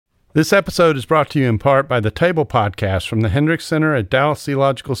This episode is brought to you in part by the Table Podcast from the Hendricks Center at Dallas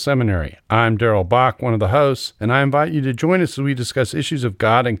Theological Seminary. I'm Darrell Bach, one of the hosts, and I invite you to join us as we discuss issues of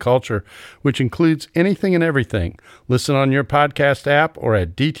God and culture, which includes anything and everything. Listen on your podcast app or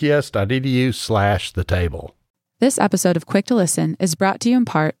at dts.edu/thetable. This episode of Quick to Listen is brought to you in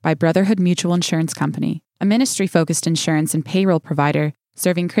part by Brotherhood Mutual Insurance Company, a ministry-focused insurance and payroll provider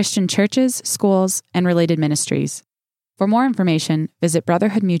serving Christian churches, schools, and related ministries. For more information, visit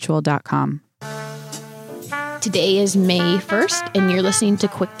brotherhoodmutual.com. Today is May 1st, and you're listening to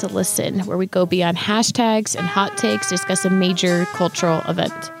Quick to Listen, where we go beyond hashtags and hot takes to discuss a major cultural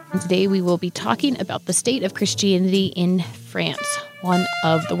event. And today we will be talking about the state of Christianity in France, one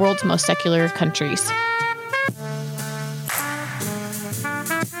of the world's most secular countries.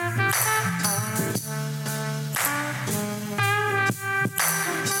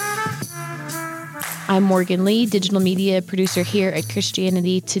 I'm Morgan Lee, digital media producer here at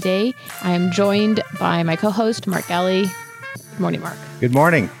Christianity Today. I am joined by my co-host, Mark Alley. Good morning, Mark. Good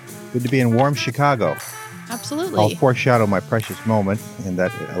morning. Good to be in warm Chicago. Absolutely. I'll foreshadow my precious moment in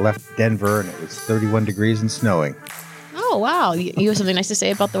that I left Denver and it was 31 degrees and snowing. Oh, wow. You have something nice to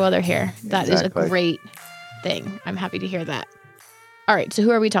say about the weather here. That Exactly. is a great thing. I'm happy to hear that. All right, so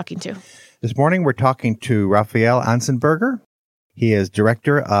who are we talking to? This morning we're talking to Raphael Ansenberger. He is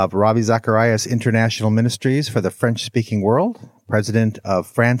director of Ravi Zacharias International Ministries for the French-speaking world, president of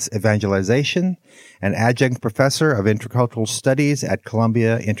France Evangelization, and adjunct professor of intercultural studies at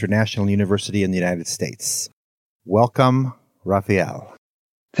Columbia International University in the United States. Welcome, Raphael.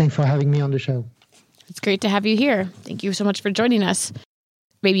 Thanks for having me on the show. It's great to have you here. Thank you so much for joining us.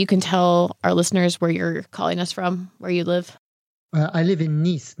 Maybe you can tell our listeners where you're calling us from, where you live. I live in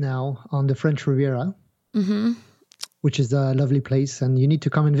Nice now on the French Riviera, which is a lovely place, and you need to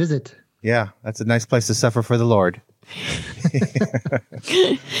come and visit. Yeah, that's a nice place to suffer for the Lord.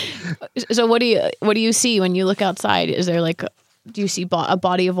 So what do you see when you look outside? Is there do you see a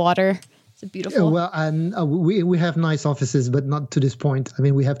body of water? Is it beautiful? We have nice offices, but not to this point. I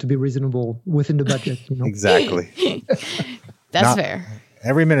mean, we have to be reasonable within the budget. Exactly. That's fair.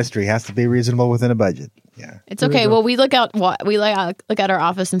 Every ministry has to be reasonable within a budget. Yeah, it's okay. Well, we look out our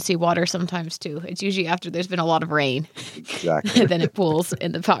office and see water sometimes too. It's usually after there's been a lot of rain. Exactly. Then it pools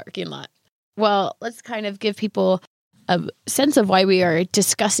in the parking lot. Well, let's kind of give people a sense of why we are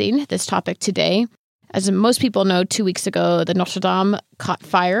discussing this topic today. As most people know, 2 weeks ago, the Notre Dame caught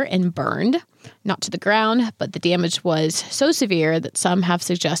fire and burned, not to the ground, but the damage was so severe that some have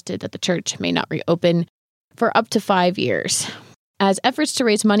suggested that the church may not reopen for up to 5 years. As efforts to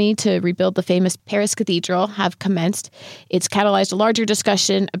raise money to rebuild the famous Paris Cathedral have commenced, it's catalyzed a larger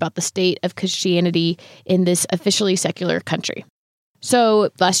discussion about the state of Christianity in this officially secular country.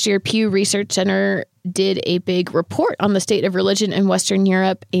 So last year, Pew Research Center did a big report on the state of religion in Western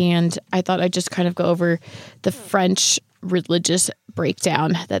Europe, and I thought I'd just kind of go over the French religious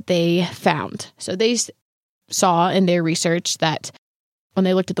breakdown that they found. So they saw in their research that when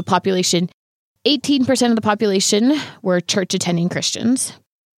they looked at the population, 18% of the population were church-attending Christians.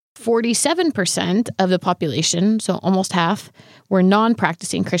 47% of the population, so almost half, were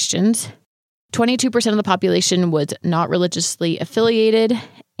non-practicing Christians. 22% of the population was not religiously affiliated,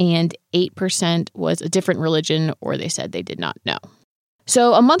 and 8% was a different religion, or they said they did not know.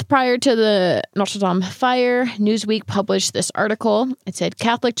 So a month prior to the Notre Dame fire, Newsweek published this article. It said,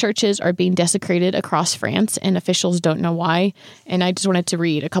 Catholic churches are being desecrated across France, and officials don't know why. And I just wanted to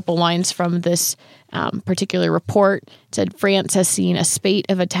read a couple lines from this particular report. It said, France has seen a spate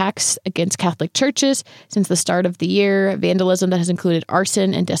of attacks against Catholic churches since the start of the year, vandalism that has included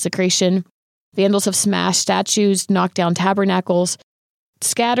arson and desecration. Vandals have smashed statues, knocked down tabernacles,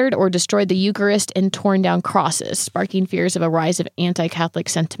 scattered or destroyed the Eucharist, and torn down crosses, sparking fears of a rise of anti-Catholic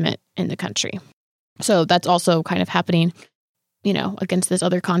sentiment in the country. So that's also kind of happening, against this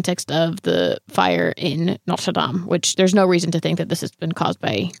other context of the fire in Notre Dame, which there's no reason to think that this has been caused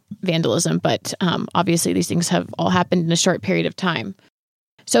by vandalism, but obviously these things have all happened in a short period of time.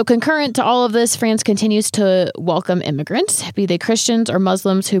 So concurrent to all of this, France continues to welcome immigrants, be they Christians or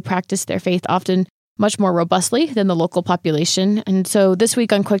Muslims who practice their faith often much more robustly than the local population. And so this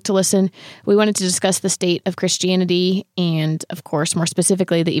week on Quick to Listen, we wanted to discuss the state of Christianity and, of course, more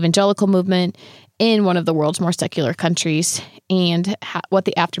specifically, the evangelical movement in one of the world's more secular countries and what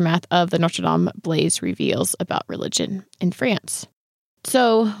the aftermath of the Notre Dame blaze reveals about religion in France.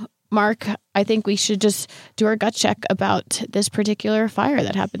 So, Mark, I think we should just do our gut check about this particular fire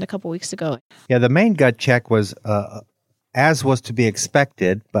that happened a couple weeks ago. Yeah, the main gut check was as was to be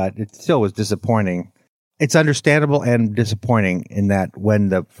expected, but it still was disappointing. It's understandable and disappointing in that when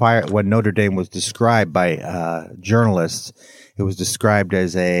Notre Dame was described by journalists, It was described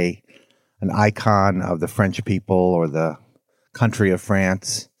as an icon of the French people or the country of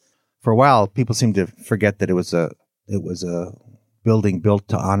France. For a while, people seemed to forget that it was a building built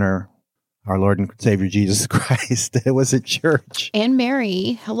to honor our Lord and Savior Jesus Christ. It was a church. And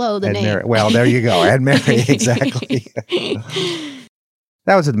Mary. Hello, the name. Mary. Well, there you go. And Mary, exactly.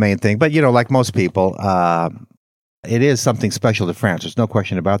 That was the main thing. But, like most people, it is something special to France. There's no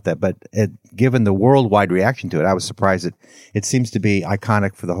question about that. But given the worldwide reaction to it, I was surprised that it seems to be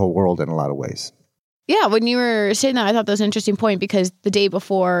iconic for the whole world in a lot of ways. Yeah, when you were saying that, I thought that was an interesting point because the day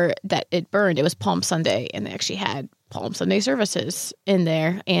before that it burned, it was Palm Sunday, and they actually had Palm Sunday services in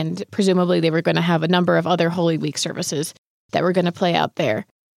there, and presumably they were going to have a number of other Holy Week services that were going to play out there.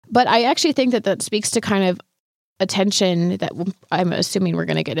 But I actually think that speaks to kind of a tension that I'm assuming we're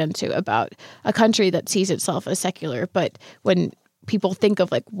going to get into about a country that sees itself as secular, but when people think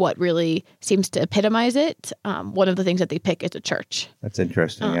of like what really seems to epitomize it, one of the things that they pick is a church. That's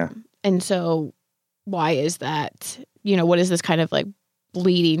interesting, yeah. And so why is that? What is this kind of like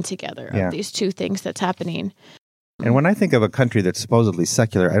bleeding together of these two things that's happening? And when I think of a country that's supposedly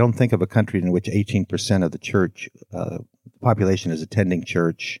secular, I don't think of a country in which 18% of the church population is attending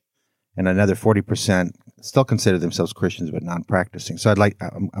church, and another 40% still consider themselves Christians but non-practicing. So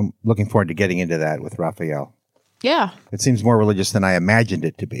I'm looking forward to getting into that with Raphael. Yeah. It seems more religious than I imagined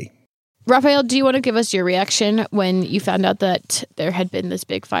it to be. Raphael, do you want to give us your reaction when you found out that there had been this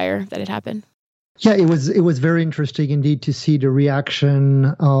big fire that had happened? Yeah, it was very interesting indeed to see the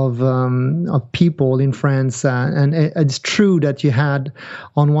reaction of people in France, and it's true that you had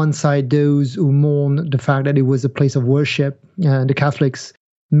on one side those who mourn the fact that it was a place of worship, the Catholics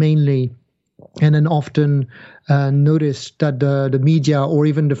mainly, and then often noticed that the media or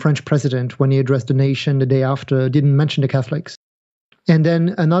even the French president, when he addressed the nation the day after, didn't mention the Catholics. And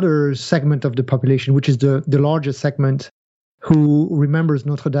then another segment of the population, which is the largest segment, who remembers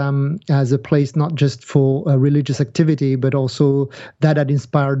Notre Dame as a place not just for religious activity, but also that had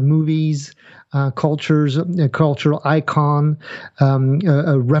inspired movies, cultures, a cultural icon,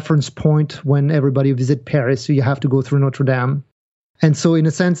 a reference point when everybody visits Paris. So you have to go through Notre Dame. And so in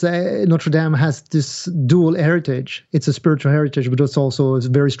a sense, Notre Dame has this dual heritage. It's a spiritual heritage, but it's also a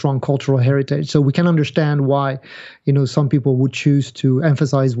very strong cultural heritage. So we can understand why, some people would choose to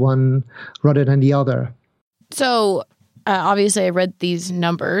emphasize one rather than the other. So obviously, I read these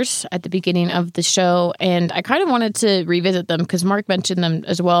numbers at the beginning of the show, and I kind of wanted to revisit them because Mark mentioned them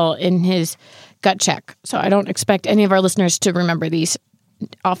as well in his gut check. So I don't expect any of our listeners to remember these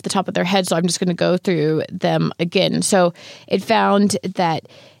off the top of their head, so I'm just going to go through them again. So it found that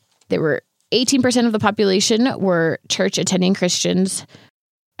there were 18% of the population were church-attending Christians,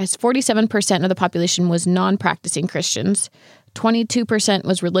 as 47% of the population was non-practicing Christians, 22%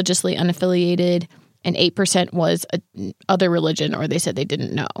 was religiously unaffiliated, and 8% was other religion, or they said they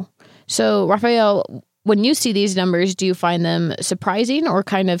didn't know. So, Raphael, when you see these numbers, do you find them surprising or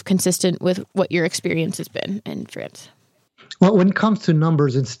kind of consistent with what your experience has been in France? Well, when it comes to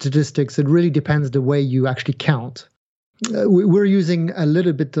numbers and statistics, it really depends the way you actually count. We're using a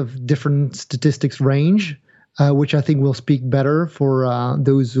little bit of different statistics range, which I think will speak better for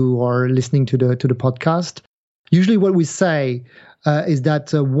those who are listening to the podcast. Usually what we say is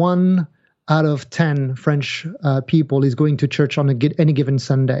that 1 out of 10 French people is going to church on any given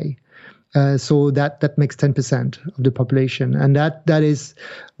Sunday. So that makes 10% of the population. And that is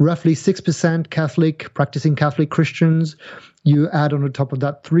roughly 6% Catholic, practicing Catholic Christians. You add on the top of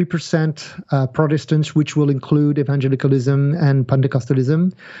that 3% Protestants, which will include evangelicalism and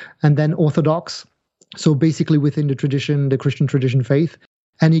Pentecostalism, and then Orthodox. So basically within the tradition, the Christian tradition faith,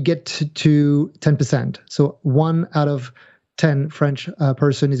 and you get to 10%. So 1 out of 10 French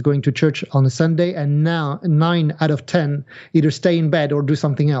person is going to church on a Sunday, and now 9 out of 10 either stay in bed or do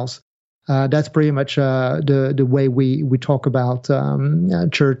something else. That's pretty much the way we talk about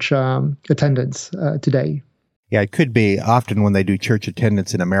church attendance today. Yeah, it could be often when they do church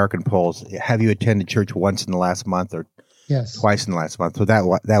attendance in American polls, have you attended church once in the last month or twice in the last month? So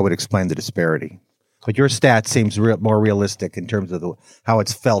that would explain the disparity. But your stat seems more realistic in terms of how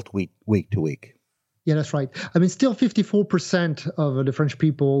it's felt week to week. Yeah, that's right. I mean, still 54% of the French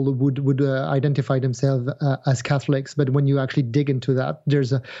people would identify themselves as Catholics. But when you actually dig into that,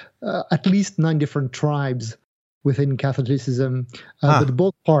 there's at least 9 different tribes within Catholicism. But the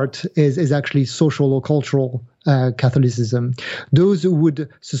bulk part is actually social or cultural Catholicism. Those who would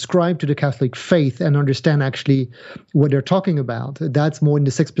subscribe to the Catholic faith and understand actually what they're talking about, that's more in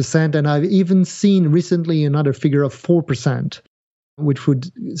the 6%. And I've even seen recently another figure of 4%. which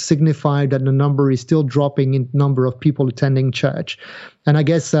would signify that the number is still dropping in number of people attending church. And I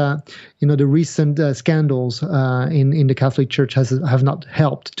guess, the recent scandals in the Catholic Church have not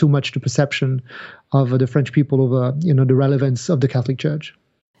helped too much the perception of the French people over, the relevance of the Catholic Church.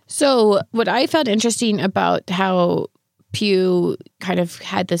 So what I found interesting about how Pew kind of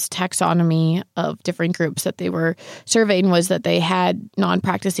had this taxonomy of different groups that they were surveying was that they had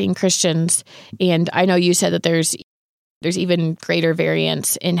non-practicing Christians. And I know you said that there's even greater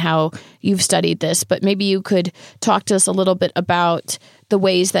variance in how you've studied this, but maybe you could talk to us a little bit about the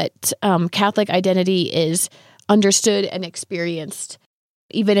ways that Catholic identity is understood and experienced,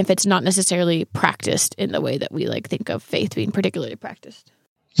 even if it's not necessarily practiced in the way that we think of faith being particularly practiced.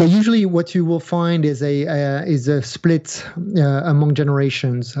 So usually what you will find is a split among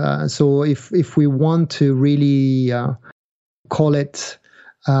generations. So if we want to really call it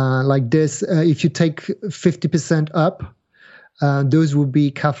like this, if you take 50% up, those would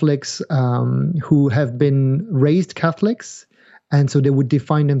be Catholics who have been raised Catholics, and so they would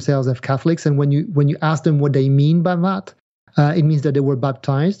define themselves as Catholics. And when you ask them what they mean by that, it means that they were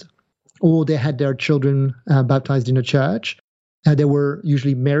baptized, or they had their children baptized in a church. They were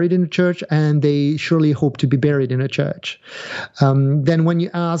usually married in a church, and they surely hope to be buried in a church. Then when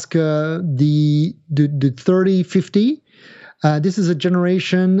you ask the 30-50, this is a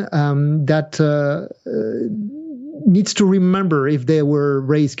generation that needs to remember if they were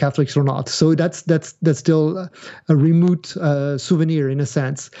raised Catholics or not. So that's still a remote souvenir in a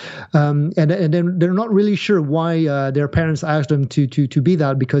sense, and then they're not really sure why their parents asked them to be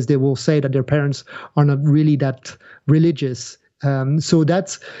that, because they will say that their parents are not really that religious. So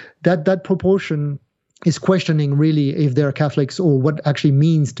that proportion is questioning really if they're Catholics or what actually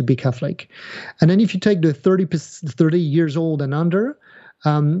means to be Catholic. And then if you take the 30 years old and under,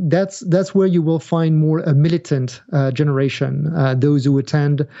 that's where you will find more a militant generation. Those who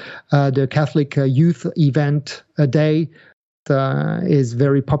attend the Catholic youth event a day is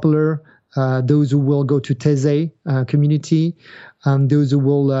very popular. Those who will go to Thésée community, those who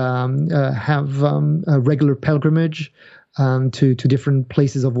will have a regular pilgrimage to different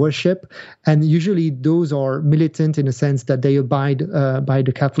places of worship. And usually those are militant in a sense that they abide by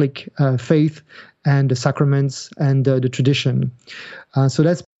the Catholic faith and the sacraments and the tradition. So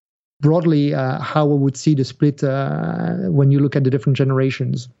that's broadly how I would see the split when you look at the different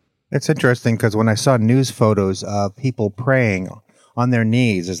generations. It's interesting because when I saw news photos of people praying on their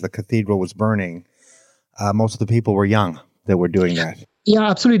knees as the cathedral was burning, most of the people were young that were doing that. Yeah,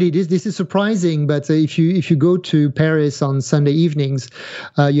 absolutely. This is surprising, but if you go to Paris on Sunday evenings,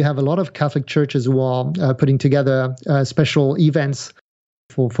 you have a lot of Catholic churches who are putting together special events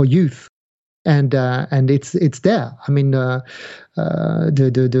for youth. And it's there. I mean, the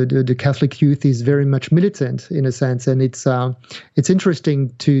Catholic youth is very much militant in a sense, and it's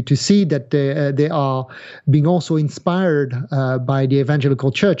interesting to see that they are being also inspired by the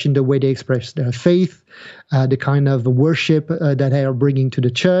evangelical church in the way they express their faith, the kind of worship that they are bringing to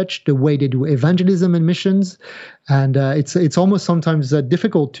the church, the way they do evangelism and missions, and it's almost sometimes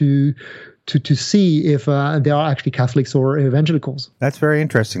difficult to see if they are actually Catholics or evangelicals. That's very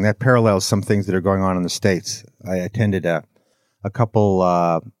interesting. That parallels some things that are going on in the States. I attended a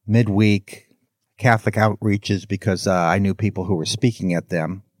couple midweek Catholic outreaches because I knew people who were speaking at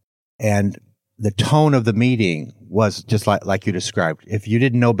them. And the tone of the meeting was just like you described. If you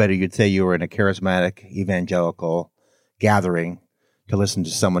didn't know better, you'd say you were in a charismatic evangelical gathering to listen to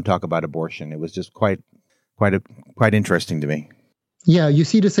someone talk about abortion. It was just quite interesting to me. Yeah, you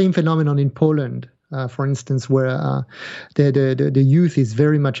see the same phenomenon in Poland, for instance, where the youth is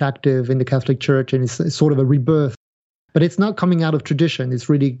very much active in the Catholic Church, and it's sort of a rebirth. But it's not coming out of tradition; it's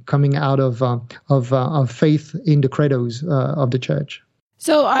really coming out of faith in the credos of the Church.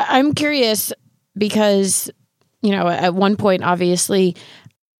 So I'm curious because, at one point, obviously,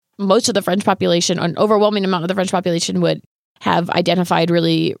 most of the French population, an overwhelming amount of the French population would have identified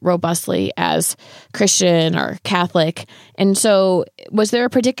really robustly as Christian or Catholic. And so was there a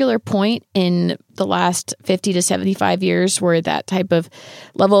particular point in the last 50 to 75 years where that type of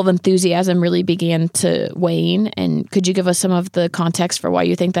level of enthusiasm really began to wane? And could you give us some of the context for why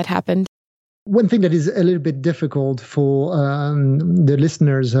you think that happened? One thing that is a little bit difficult for the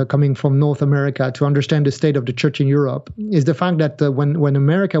listeners coming from North America to understand the state of the church in Europe is the fact that when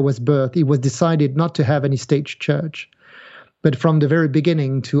America was birthed, it was decided not to have any state church, but from the very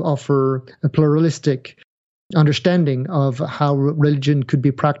beginning to offer a pluralistic understanding of how religion could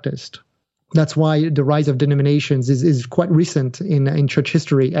be practiced. That's why the rise of denominations is quite recent in church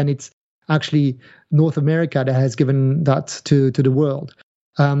history, and it's actually North America that has given that to the world.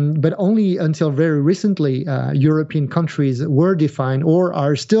 But only until very recently, European countries were defined or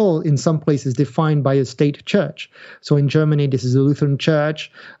are still in some places defined by a state church. So in Germany, this is the Lutheran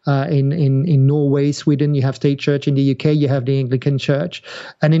Church. In Norway, Sweden, you have state church. In the UK, you have the Anglican Church.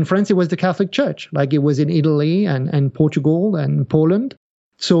 And in France, it was the Catholic Church, like it was in Italy and Portugal and Poland.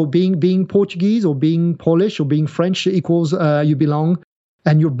 So being Portuguese or being Polish or being French equals you belong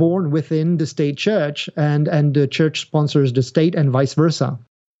and you're born within the state church, and the church sponsors the state and vice versa.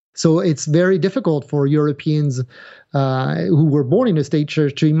 So it's very difficult for Europeans who were born in a state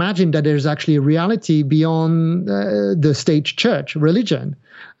church to imagine that there's actually a reality beyond the state church religion.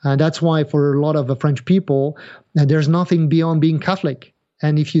 That's why for a lot of the French people, there's nothing beyond being Catholic.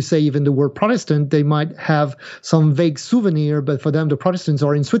 And if you say even the word Protestant, they might have some vague souvenir, but for them, the Protestants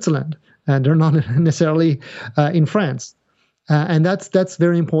are in Switzerland, and they're not necessarily in France. And that's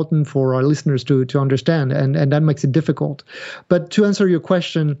very important for our listeners to understand, and that makes it difficult. But to answer your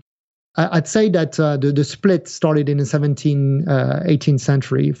question, I'd say that the split started in the 18th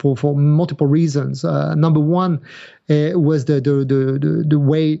century for multiple reasons. Number one was the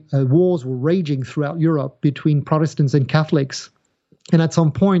way wars were raging throughout Europe between Protestants and Catholics. And at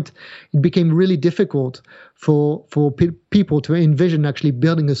some point, it became really difficult for people to envision actually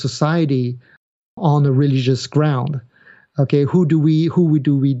building a society on a religious ground. Okay, who do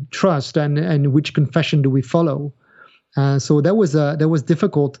we trust, and which confession do we follow? So that was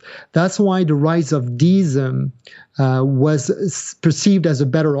difficult. That's why the rise of deism was perceived as a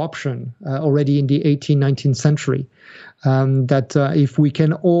better option already in the 18th, 19th century. That if we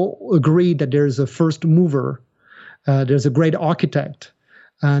can all agree that there's a first mover, there's a great architect,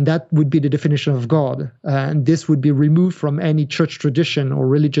 and that would be the definition of God, and this would be removed from any church tradition or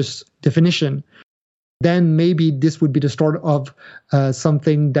religious definition, then maybe this would be the start of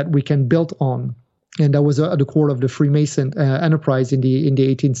something that we can build on. And that was at the core of the Freemason enterprise in the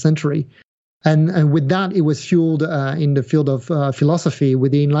 18th century. And with that, it was fueled in the field of philosophy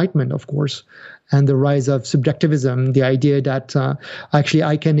with the Enlightenment, of course, and the rise of subjectivism, the idea that actually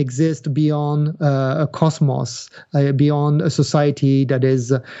I can exist beyond a cosmos, beyond a society that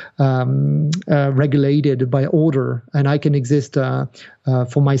is regulated by order, and I can exist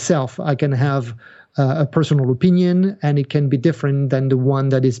for myself. I can have a personal opinion, and it can be different than the one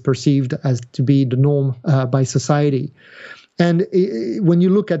that is perceived as to be the norm by society. And when you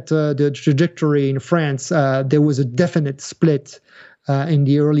look at the trajectory in France, there was a definite split in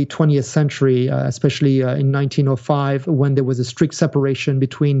the early 20th century, especially in 1905, when there was a strict separation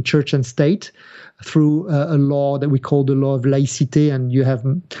between church and state through a law that we call the law of laïcité. And you have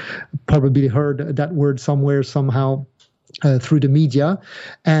probably heard that word somewhere, somehow, through the media,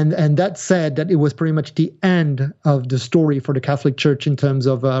 and that said that it was pretty much the end of the story for the Catholic Church in terms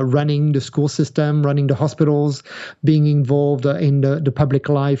of running the school system, running the hospitals, being involved in the public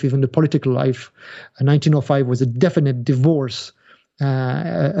life, even the political life. 1905 was a definite divorce,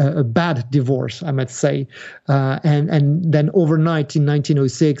 a bad divorce, I might say. And then overnight in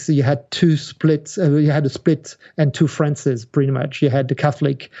 1906, you had two splits. You had a split and two Frances, pretty much. You had the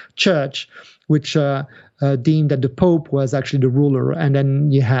Catholic Church, which deemed that the Pope was actually the ruler, and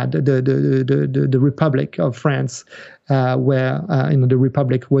then you had the Republic of France, where the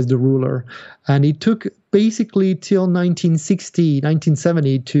Republic was the ruler, and it took basically till 1960,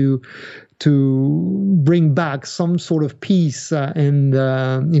 1970 to bring back some sort of peace in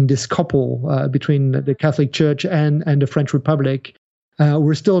this couple between the Catholic Church and the French Republic.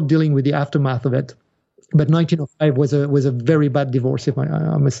 We're still dealing with the aftermath of it, but 1905 was a very bad divorce, if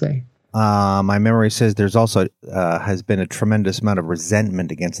I must say. My memory says there's also has been a tremendous amount of resentment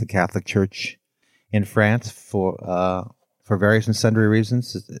against the Catholic Church in France for various and sundry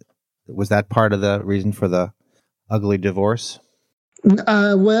reasons. Was that part of the reason for the ugly divorce?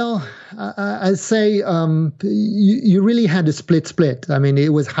 Well, I'd say you really had a split. I mean,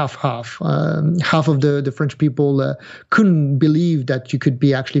 it was half-half. Half of the French people couldn't believe that you could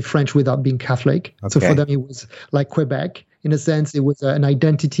be actually French without being Catholic. Okay. So for them, it was like Quebec. In a sense, it was an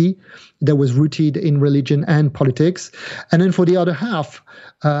identity that was rooted in religion and politics. And then for the other half,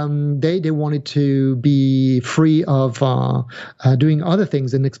 they wanted to be free of doing other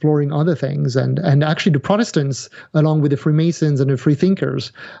things and exploring other things. And actually the Protestants, along with the Freemasons and the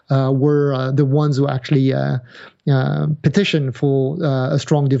Freethinkers, were the ones who actually petitioned for a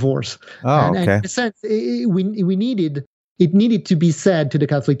strong divorce. Oh, okay. And in a sense, it needed to be said to the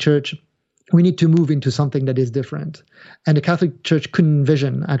Catholic Church, we need to move into something that is different. And the Catholic Church couldn't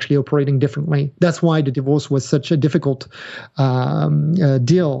envision actually operating differently. That's why the divorce was such a difficult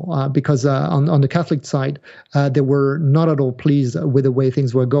deal, because on the Catholic side, they were not at all pleased with the way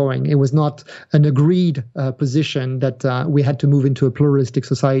things were going. It was not an agreed position that we had to move into a pluralistic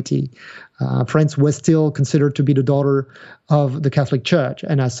society. France was still considered to be the daughter of the Catholic Church,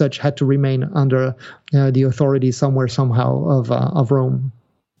 and as such had to remain under the authority somehow of Rome.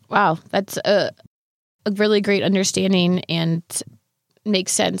 Wow, that's a really great understanding and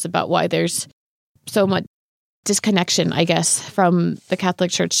makes sense about why there's so much disconnection, I guess, from the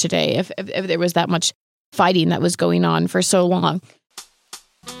Catholic Church today, if there was that much fighting that was going on for so long.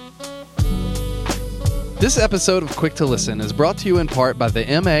 This episode of Quick to Listen is brought to you in part by the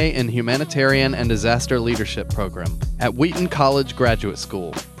MA in Humanitarian and Disaster Leadership program at Wheaton College Graduate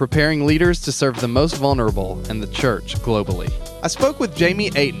School, preparing leaders to serve the most vulnerable and the church globally. I spoke with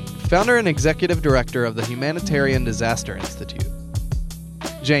Jamie Ayton, founder and executive director of the Humanitarian Disaster Institute.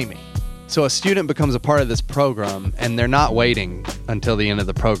 Jamie, so a student becomes a part of this program and they're not waiting until the end of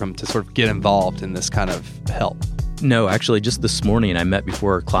the program to sort of get involved in this kind of help. No, actually, just this morning I met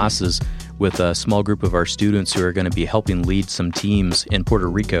before our classes with a small group of our students who are going to be helping lead some teams in Puerto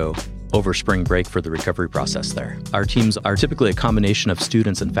Rico over spring break for the recovery process there. Our teams are typically a combination of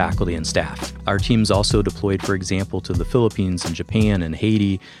students and faculty and staff. Our team's also deployed, for example, to the Philippines and Japan and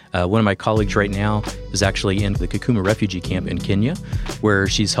Haiti. One of my colleagues right now is actually in the Kakuma refugee camp in Kenya, where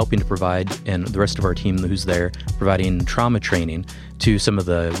she's helping to provide, and the rest of our team who's there, providing trauma training to some of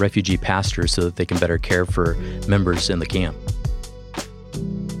the refugee pastors so that they can better care for members in the camp.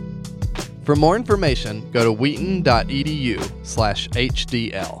 For more information, go to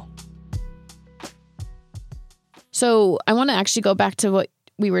wheaton.edu/HDL. So I want to actually go back to what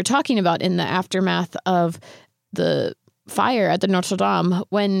we were talking about in the aftermath of the fire at the Notre Dame.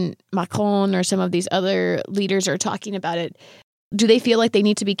 When Macron or some of these other leaders are talking about it, do they feel like they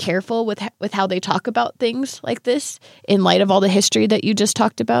need to be careful with how they talk about things like this in light of all the history that you just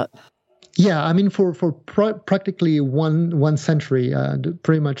talked about? Yeah, I mean, for practically one century,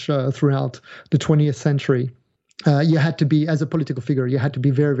 pretty much throughout the 20th century, you had to be, as a political figure, you had to be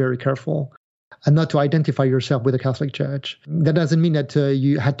very, very careful and not to identify yourself with the Catholic Church. That doesn't mean that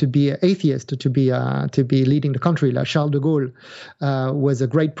you had to be an atheist to be leading the country. Like Charles de Gaulle was a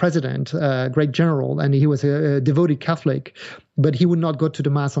great president, a great general, and he was a devoted Catholic. But he would not go to the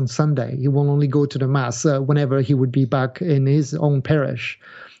Mass on Sunday. He will only go to the Mass whenever he would be back in his own parish,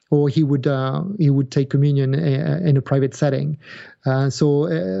 or he would take communion in a private setting.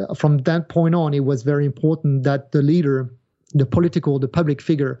 So from that point on, it was very important that the leader, the public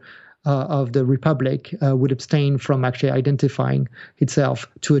figure of the Republic would abstain from actually identifying itself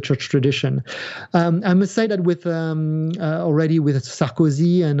to a church tradition. I must say that with already with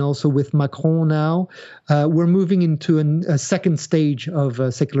Sarkozy and also with Macron now, we're moving into a second stage of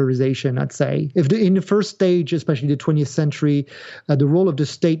secularization, I'd say. In the first stage, especially the 20th century, the role of the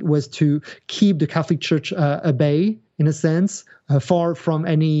state was to keep the Catholic Church at bay, in a sense, far from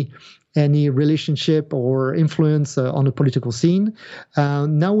any relationship or influence on the political scene.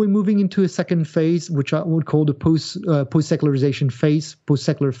 Now we're moving into a second phase, which I would call the post-secularization phase,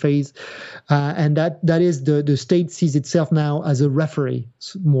 post-secular phase, and that is the state sees itself now as a referee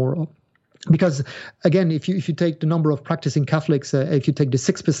more. Because again, if you take the number of practicing Catholics, if you take the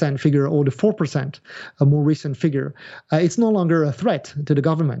 6% figure or the 4%, a more recent figure, it's no longer a threat to the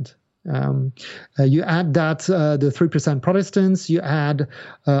government. You add that the 3% Protestants, you add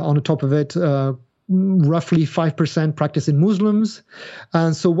on the top of it roughly 5% practicing Muslims,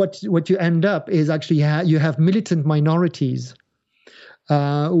 and so what you end up is actually you have militant minorities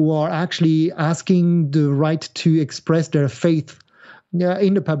who are actually asking the right to express their faith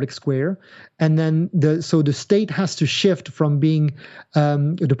in the public square, and then the state has to shift from being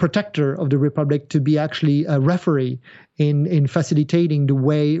the protector of the Republic to be actually a referee in facilitating the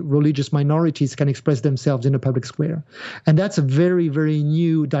way religious minorities can express themselves in the public square. And that's a very, very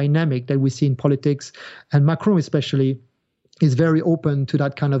new dynamic that we see in politics, and Macron especially is very open to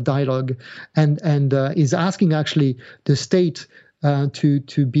that kind of dialogue, and is asking actually the state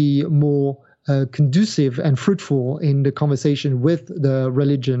to be more conducive and fruitful in the conversation with the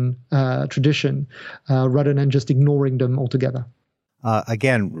religion tradition, rather than just ignoring them altogether.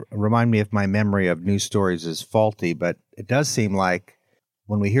 Again, remind me if my memory of news stories is faulty, but it does seem like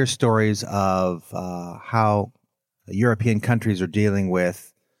when we hear stories of how European countries are dealing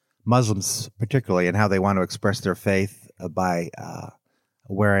with Muslims particularly, and how they want to express their faith by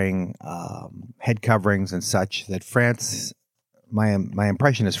wearing head coverings and such, that France, my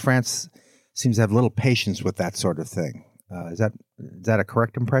impression is France seems to have little patience with that sort of thing. Is that a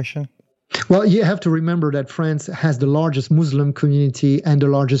correct impression? Well, you have to remember that France has the largest Muslim community and the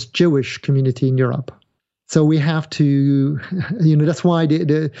largest Jewish community in Europe. So we have to, that's why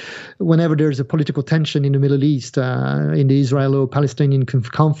whenever there's a political tension in the Middle East, in the Israelo-Palestinian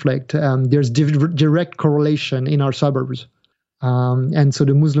conflict, there's direct correlation in our suburbs. And so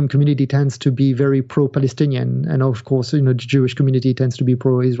the Muslim community tends to be very pro-Palestinian. And of course, the Jewish community tends to be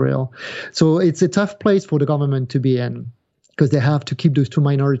pro-Israel. So it's a tough place for the government to be in, because they have to keep those two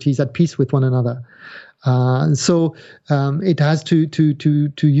minorities at peace with one another. So it has to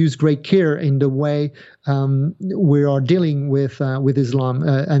use great care in the way we are dealing with Islam.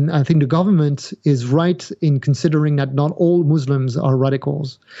 And I think the government is right in considering that not all Muslims are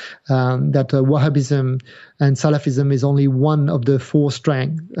radicals, that Wahhabism and Salafism is only one of the four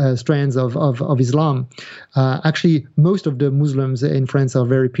strands of Islam. Actually, most of the Muslims in France are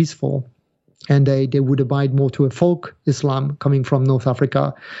very peaceful. And they would abide more to a folk Islam coming from North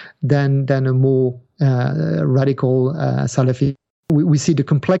Africa than a more radical Salafi. We see the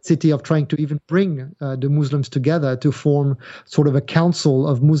complexity of trying to even bring the Muslims together to form sort of a council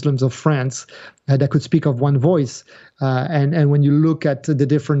of Muslims of France that could speak of one voice. And when you look at the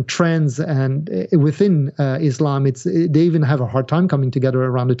different trends and within Islam, they even have a hard time coming together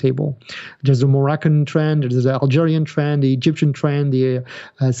around the table. There's the Moroccan trend, there's the Algerian trend, the Egyptian trend, the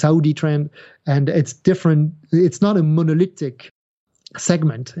Saudi trend, and it's different. It's not a monolithic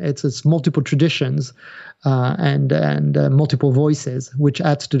segment. It's multiple traditions and multiple voices, which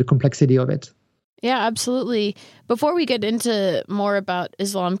adds to the complexity of it. Yeah, absolutely. Before we get into more about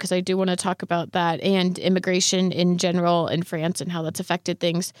Islam, because I do want to talk about that and immigration in general in France and how that's affected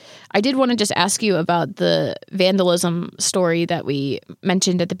things, I did want to just ask you about the vandalism story that we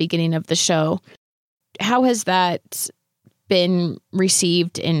mentioned at the beginning of the show. How has that been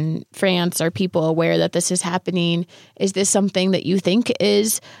received in France? Are people aware that this is happening? Is this something that you think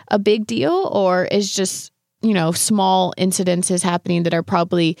is a big deal, or is just, small incidences happening that are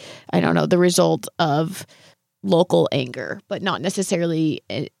probably, the result of local anger, but not necessarily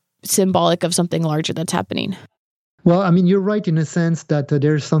symbolic of something larger that's happening? Well, I mean, you're right in a sense that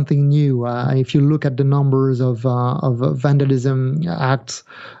there's something new. If you look at the numbers of vandalism acts,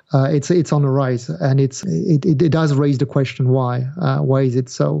 it's on the rise, and it does raise the question why? Why is it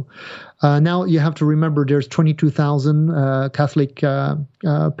so? Now you have to remember there's 22,000 Catholic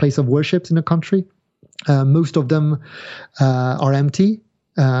place of worships in the country. Most of them are empty.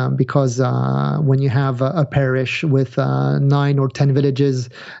 Because when you have a parish with 9 or 10 villages,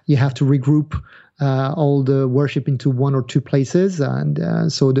 you have to regroup all the worship into one or two places.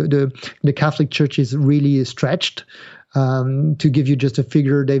 And so the Catholic Church is really stretched. To give you just a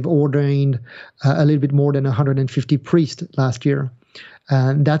figure, they've ordained a little bit more than 150 priests last year.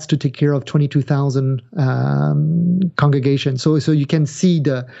 And that's to take care of 22,000 congregations. So you can see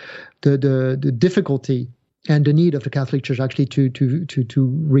the difficulty and the need of the Catholic Church actually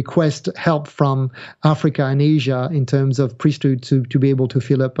to request help from Africa and Asia in terms of priesthood to be able to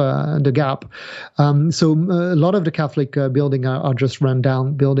fill up the gap. So a lot of the Catholic buildings are just run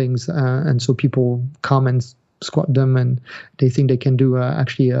down buildings, and so people come and squat them, and they think they can do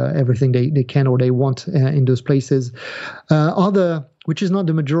everything they can or they want in those places. Other, which is not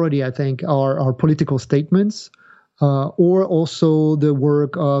the majority, I think, are political statements. Or also the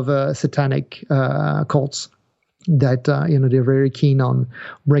work of satanic cults that they're very keen on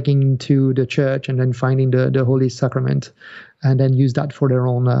breaking into the church and then finding the Holy Sacrament, and then use that for their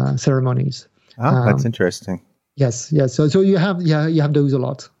own ceremonies. Oh, that's interesting. Yes. So you have those a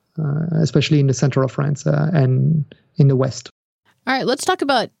lot, especially in the center of France and in the West. All right, let's talk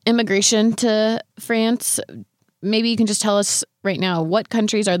about immigration to France. Maybe you can just tell us right now, what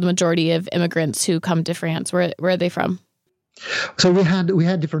countries are the majority of immigrants who come to France? Where are they from? So we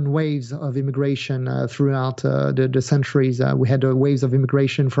had different waves of immigration throughout the centuries. We had waves of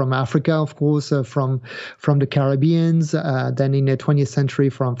immigration from Africa, of course, from the Caribbeans. Then in the 20th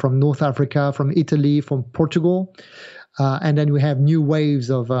century, from North Africa, from Italy, from Portugal. And then we have new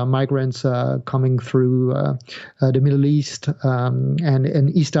waves of migrants coming through the Middle East and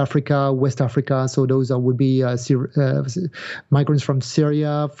East Africa, West Africa. So those would be migrants from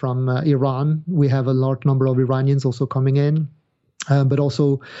Syria, from Iran. We have a large number of Iranians also coming in, but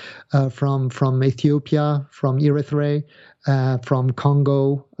also from Ethiopia, from Eritrea, from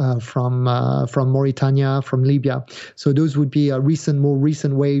Congo, from Mauritania, from Libya. So those would be more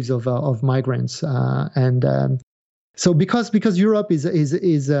recent waves of migrants. So because Europe is we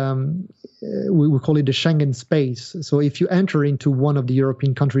call it the Schengen space. So if you enter into one of the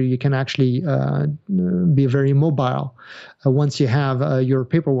European countries, you can actually be very mobile once you have your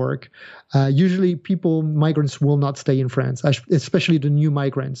paperwork. Usually migrants will not stay in France, especially the new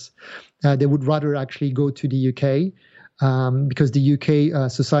migrants. They would rather actually go to the UK because the UK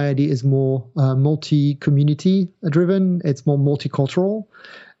society is more multi-community driven. It's more multicultural.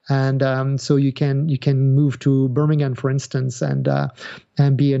 And so you can move to Birmingham, for instance, and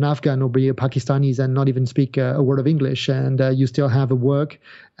be an Afghan or be a Pakistani and not even speak a word of English, and you still have a work,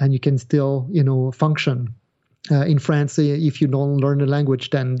 and you can still function. In France, if you don't learn the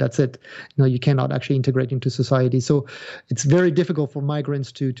language, then that's it. You cannot actually integrate into society. So it's very difficult for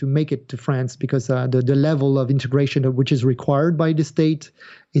migrants to make it to France because the level of integration which is required by the state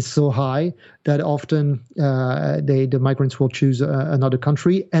is so high that often the migrants will choose another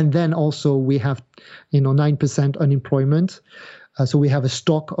country. And then also we have 9% unemployment. So we have a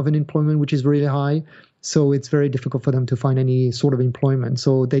stock of unemployment which is really high. So it's very difficult for them to find any sort of employment.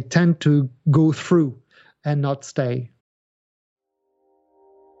 So they tend to go through and not stay.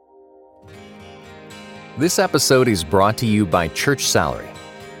 This episode is brought to you by Church Salary.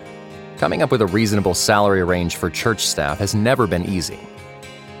 Coming up with a reasonable salary range for church staff has never been easy.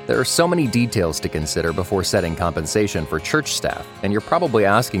 There are so many details to consider before setting compensation for church staff, and you're probably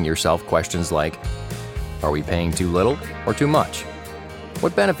asking yourself questions like, are we paying too little or too much?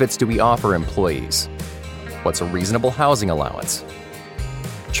 What benefits do we offer employees? What's a reasonable housing allowance?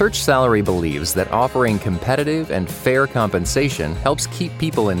 Church Salary believes that offering competitive and fair compensation helps keep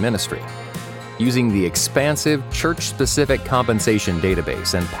people in ministry. Using the expansive church-specific compensation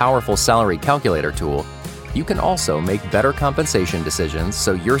database and powerful salary calculator tool, you can also make better compensation decisions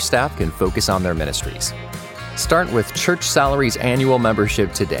so your staff can focus on their ministries. Start with Church Salary's annual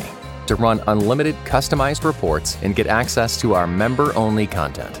membership today to run unlimited customized reports and get access to our member-only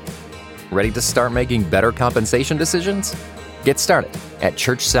content. Ready to start making better compensation decisions? Get started at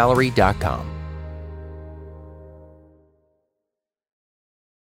churchsalary.com.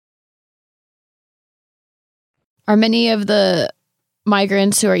 Are many of the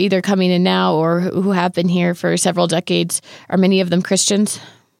migrants who are either coming in now or who have been here for several decades, are many of them Christians?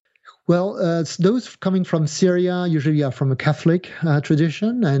 Well, those coming from Syria usually are from a Catholic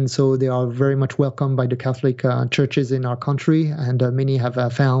tradition, and so they are very much welcomed by the Catholic churches in our country, and many have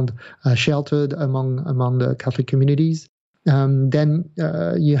found sheltered among the Catholic communities. Then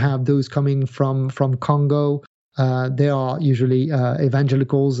you have those coming from Congo. They are usually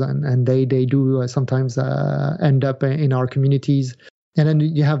evangelicals, and they do sometimes end up in our communities. And then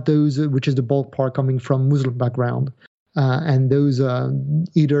you have those, which is the bulk part, coming from Muslim background. And those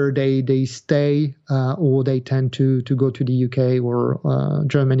either they stay or they tend to go to the UK or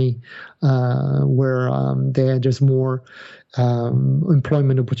Germany, where there's more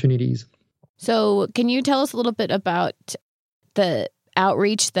employment opportunities. So can you tell us a little bit about the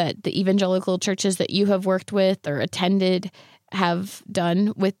outreach that the evangelical churches that you have worked with or attended have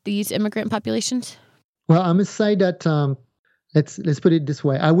done with these immigrant populations? Well, I must say that let's put it this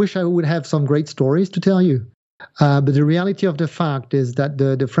way. I wish I would have some great stories to tell you. But the reality of the fact is that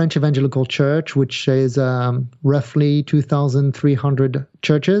the French Evangelical Church, which is roughly 2,300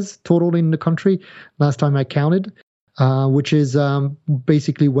 churches total in the country, last time I counted, which is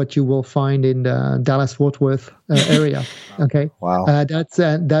basically what you will find in the Dallas-Fort Worth area. Okay, wow, that's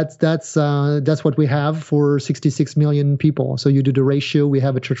what we have for 66 million people. So you do the ratio. We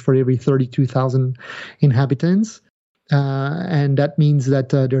have a church for every 32,000 inhabitants. And that means that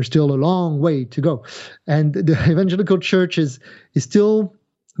there's still a long way to go. And the evangelical church is still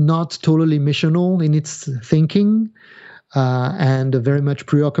not totally missional in its thinking, and very much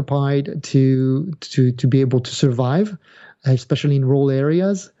preoccupied to be able to survive, especially in rural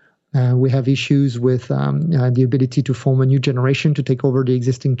areas. We have issues with the ability to form a new generation to take over the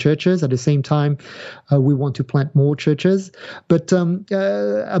existing churches. At the same time, we want to plant more churches. But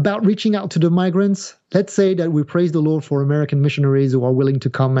about reaching out to the migrants, let's say that we praise the Lord for American missionaries who are willing to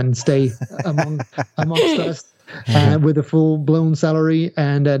come and stay amongst us with a full-blown salary,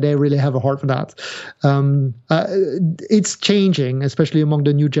 and they really have a heart for that. It's changing, especially among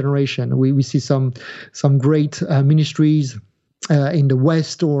the new generation. We see some great ministries in the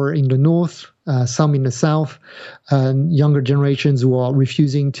West or in the North, some in the South, younger generations who are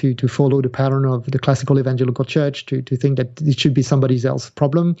refusing to follow the pattern of the classical evangelical church, to think that it should be somebody else's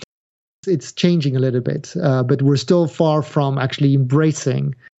problem. It's changing a little bit, but we're still far from actually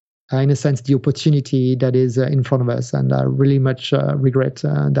embracing, in a sense, the opportunity that is in front of us, and I really much regret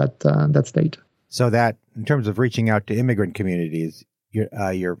that state. So that, in terms of reaching out to immigrant communities,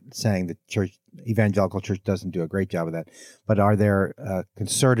 you're saying the evangelical church doesn't do a great job of that. But are there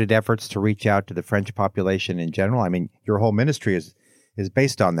concerted efforts to reach out to the French population in general? I mean, your whole ministry is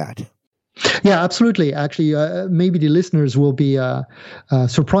based on that. Yeah, absolutely. Actually, maybe the listeners will be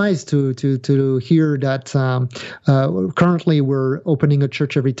surprised to hear that currently we're opening a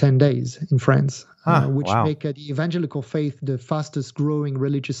church every 10 days in France, which make the evangelical faith the fastest growing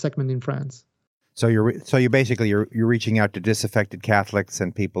religious segment in France. So you're reaching out to disaffected Catholics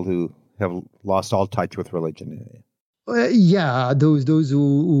and people who have lost all touch with religion. Yeah, those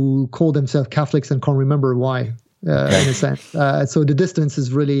who call themselves Catholics and can't remember why. In a sense, so the distance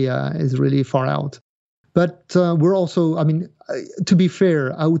is really far out. But we're also, I mean, to be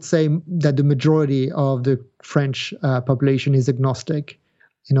fair, I would say that the majority of the French population is agnostic.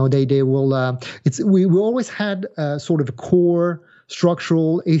 You know, they will. We always had sort of a core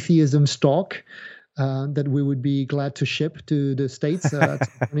structural atheism stock that we would be glad to ship to the States at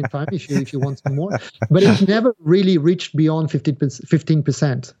some point in time if you want some more. But it never really reached beyond 15%,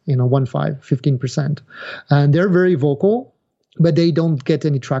 15%. And they're very vocal, but they don't get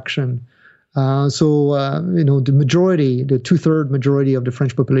any traction. The majority, the 2/3 majority of the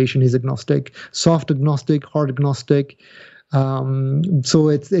French population is agnostic, soft agnostic, hard agnostic. So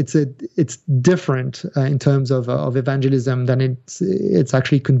it's different in terms of evangelism than it's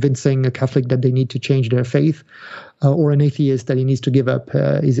actually convincing a Catholic that they need to change their faith, or an atheist that he needs to give up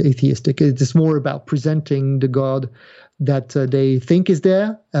his atheistic. It's more about presenting the God that they think is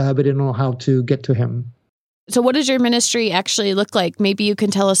there, but they don't know how to get to him. So what does your ministry actually look like? Maybe you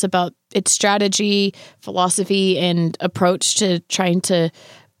can tell us about its strategy, philosophy, and approach to trying to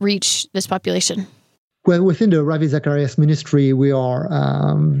reach this population. Well, within the Ravi Zacharias ministry, we are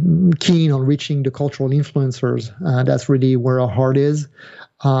keen on reaching the cultural influencers. That's really where our heart is.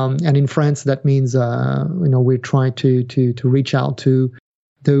 And in France, that means we try to reach out to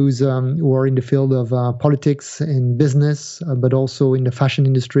those who are in the field of politics and business, but also in the fashion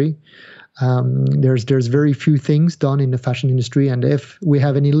industry. There's very few things done in the fashion industry, and if we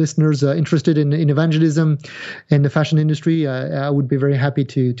have any listeners interested in evangelism in the fashion industry, I would be very happy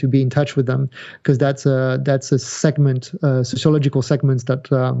to be in touch with them, because that's a segment, sociological segments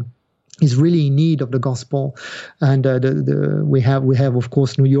that is really in need of the gospel. And we have of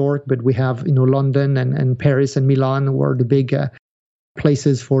course New York, but we have London and Paris and Milan were the big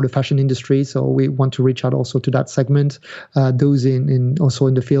places for the fashion industry. So we want to reach out also to that segment, those also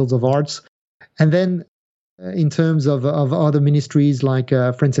in the fields of arts. And then in terms of other ministries like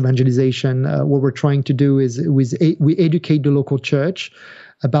France Evangelization, what we're trying to do is we educate the local church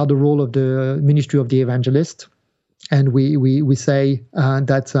about the role of the ministry of the evangelist. And we say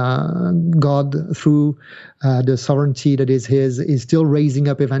that God, through the sovereignty that is his, is still raising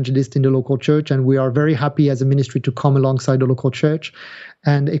up evangelists in the local church. And we are very happy as a ministry to come alongside the local church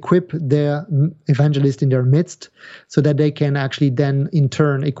and equip their evangelists in their midst, so that they can actually then in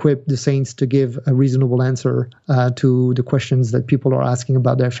turn equip the saints to give a reasonable answer to the questions that people are asking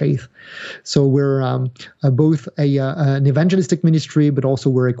about their faith. So we're both an evangelistic ministry, but also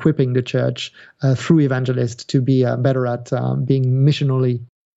we're equipping the church through evangelists to be better at being missionally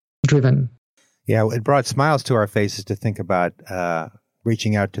driven. Yeah, it brought smiles to our faces to think about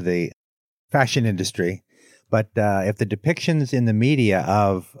reaching out to the fashion industry. But if the depictions in the media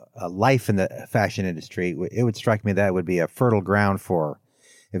of life in the fashion industry, it would strike me that would be a fertile ground for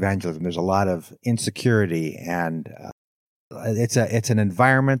evangelism. There's a lot of insecurity, and it's an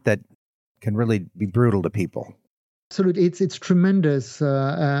environment that can really be brutal to people. Absolutely, it's tremendous. It's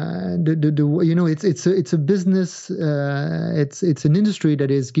a business. It's an industry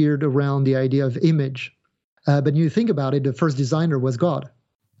that is geared around the idea of image. But you think about it, the first designer was God.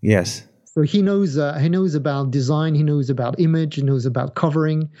 Yes. So he knows about design, he knows about image, he knows about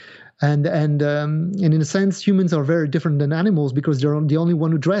covering, and in a sense, humans are very different than animals because they're the only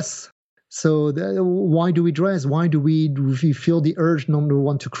one who dress. So why do we dress? Why do we feel the urge, number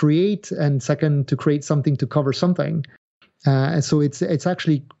one, to create, and second, to create something to cover something? And so it's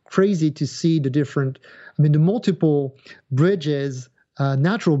actually crazy to see the multiple bridges.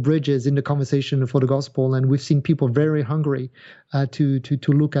 Natural bridges in the conversation for the gospel, and we've seen people very hungry to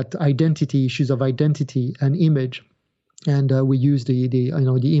look at identity, issues of identity and image, and we use the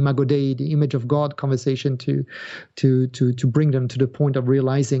imago Dei, the image of God conversation to bring them to the point of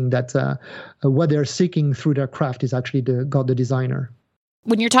realizing that what they're seeking through their craft is actually God, the designer.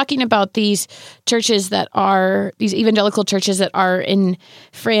 When you're talking about these evangelical churches that are in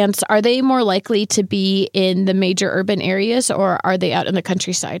France, are they more likely to be in the major urban areas, or are they out in the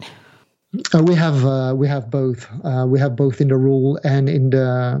countryside? We have both. We have both in the rural and in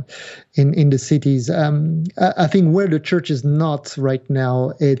the cities. I think where the church is not right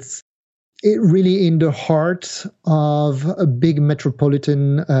now, it's really in the heart of big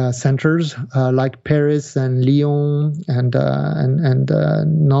metropolitan centers like Paris and Lyon and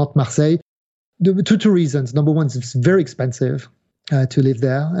Nantes, Marseille. Two reasons. Number one, it's very expensive to live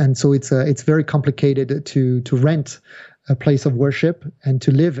there, and so it's very complicated to rent a place of worship and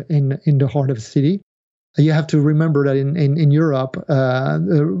to live in the heart of a city. You have to remember that in Europe,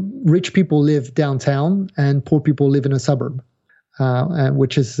 rich people live downtown and poor people live in a suburb,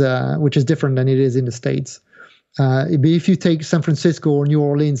 which is different than it is in the States. If you take San Francisco or New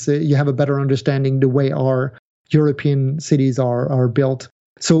Orleans, you have a better understanding the way our European cities are built.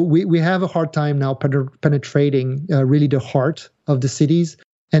 So we have a hard time now penetrating really the heart of the cities.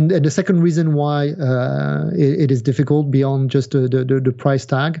 And the second reason why it is difficult beyond just the price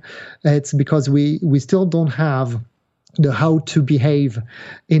tag, it's because we still don't have the how to behave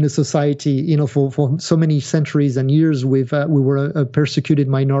in a society. For so many centuries and years, we were a persecuted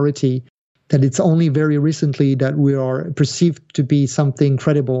minority, that it's only very recently that we are perceived to be something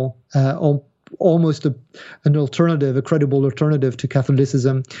credible, almost a credible alternative to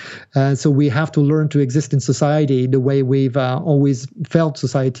Catholicism. So we have to learn to exist in society the way we've always felt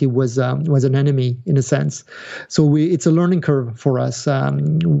society was an enemy, in a sense. So it's a learning curve for us.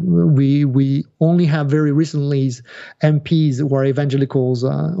 We only have very recently MPs who are evangelicals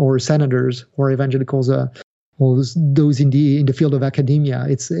or senators who are evangelicals, or those in the field of academia.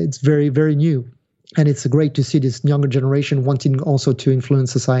 It's very, very new. And it's great to see this younger generation wanting also to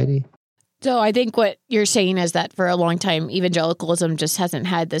influence society. So I think what you're saying is that for a long time, evangelicalism just hasn't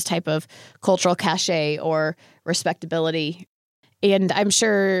had this type of cultural cachet or respectability. And I'm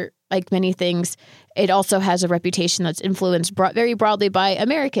sure, like many things, it also has a reputation that's influenced very broadly by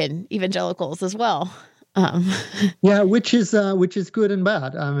American evangelicals as well. Yeah, which is good and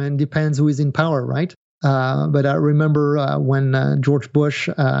bad. I mean, depends who is in power, right? But I remember when George Bush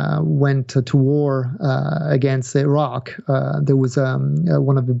went to war against Iraq, there was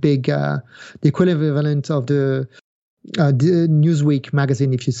one of the big, the equivalent of the Newsweek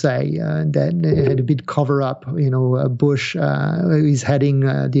magazine, if you say, that had a big cover up. Bush is heading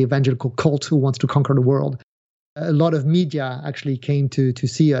the evangelical cult who wants to conquer the world. A lot of media actually came to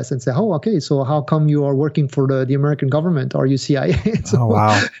see us and say, "Oh, okay, so how come you are working for the American government? Are you CIA?" Oh,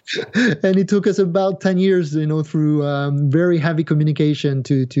 wow. And it took us about 10 years, through very heavy communication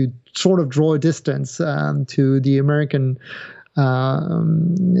to sort of draw a distance to the American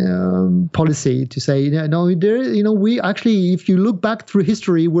policy, to say, no, we actually, if you look back through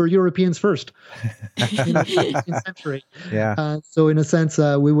history, we're Europeans first in the 18th century. Yeah. So in a sense,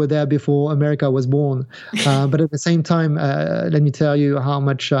 we were there before America was born. But at the same time, let me tell you how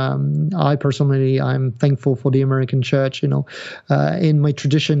much I personally, I'm thankful for the American church. In my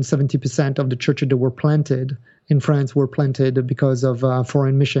tradition, 70% of the churches that were planted in France were planted because of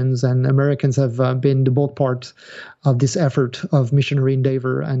foreign missions, and Americans have been the both part of this effort of missionary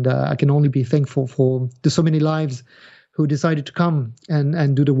endeavor. And I can only be thankful for so many lives who decided to come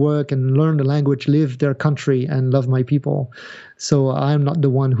and do the work and learn the language, live their country, and love my people. So I'm not the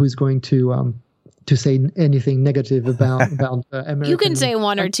one who's going to say anything negative about American. You can say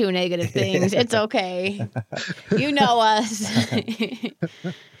one or two negative things. It's okay. You know us.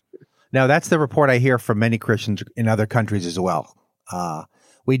 Now, that's the report I hear from many Christians in other countries as well.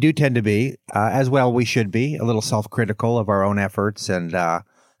 We do tend to be, as well we should be, a little self-critical of our own efforts and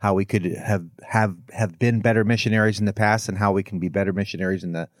how we could have been better missionaries in the past and how we can be better missionaries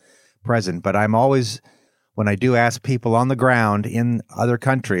in the present. But I'm always, when I do ask people on the ground in other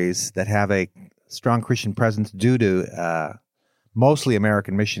countries that have a strong Christian presence due to mostly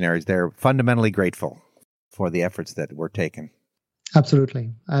American missionaries, they're fundamentally grateful for the efforts that were taken. Absolutely.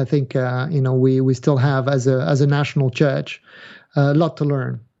 I think, we still have, as a national church, a lot to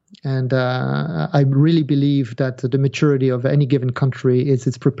learn. And I really believe that the maturity of any given country is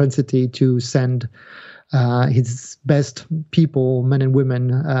its propensity to send its best people, men and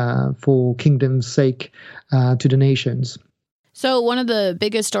women, for kingdom's sake, to the nations. So one of the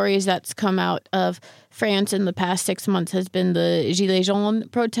biggest stories that's come out of France in the past 6 months has been the Gilets jaunes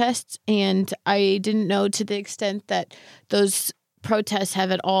protests. And I didn't know to the extent that those protests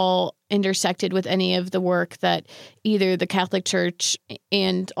have at all intersected with any of the work that either the Catholic Church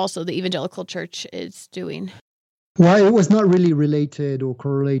and also the Evangelical Church is doing. Well, it was not really related or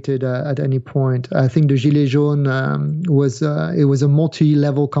correlated at any point. I think the Gilets jaunes was a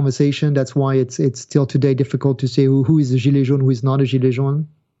multi-level conversation. That's why it's still today difficult to say who is a Gilet jaune, who is not a Gilet jaune.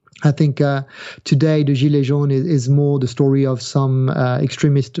 I think today the Gilets jaunes is more the story of some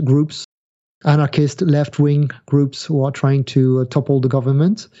extremist groups anarchist left-wing groups who are trying to topple the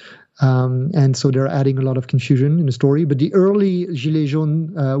government. And so they're adding a lot of confusion in the story. But the early Gilets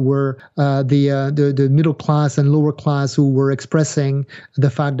jaunes were the middle class and lower class who were expressing the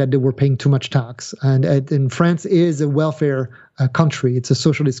fact that they were paying too much tax. And France is a welfare country. It's a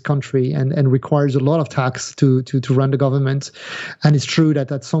socialist country and requires a lot of tax to run the government. And it's true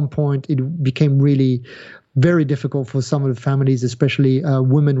that at some point it became really very difficult for some of the families, especially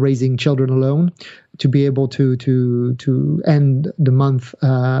women raising children alone, to be able to end the month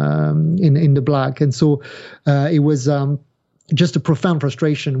in the black. And so it was just a profound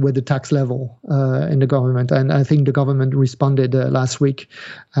frustration with the tax level in the government. And I think the government responded last week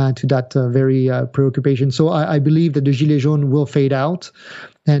to that very preoccupation. So I believe that the Gilets jaunes will fade out.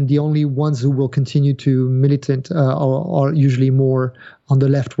 And the only ones who will continue to militant are usually more on the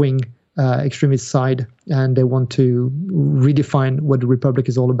left-wing extremist side, and they want to redefine what the Republic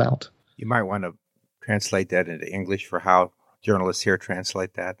is all about. You might want to translate that into English for how journalists here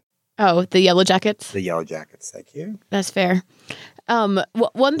translate that. Oh, the Yellow Jackets? The Yellow Jackets, thank you. That's fair.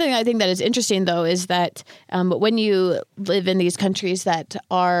 One thing I think that is interesting, though, is that when you live in these countries that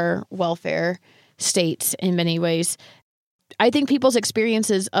are welfare states in many ways, I think people's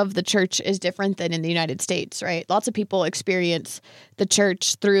experiences of the church is different than in the United States, right? Lots of people experience the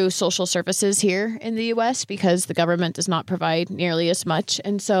church through social services here in the U.S. because the government does not provide nearly as much.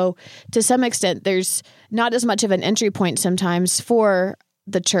 And so to some extent, there's not as much of an entry point sometimes for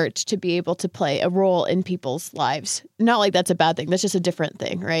the church to be able to play a role in people's lives. Not like that's a bad thing. That's just a different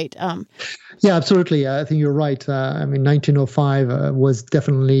thing, right? Yeah, absolutely. I think you're right. 1905 was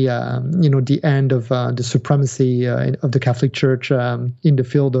definitely, the end of the supremacy of the Catholic Church in the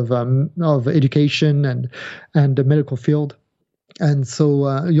field of education and the medical field. And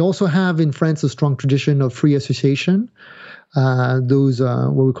so you also have in France a strong tradition of free association, those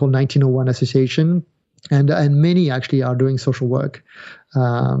what we call 1901 association. And many actually are doing social work.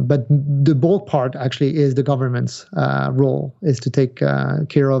 But the bulk part actually is the government's role, is to take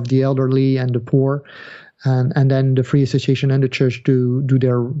care of the elderly and the poor. And then the free association and the church do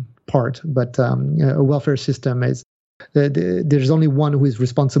their part. But a welfare system is, there's only one who is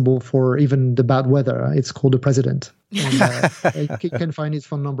responsible for even the bad weather. It's called the president. And you can find his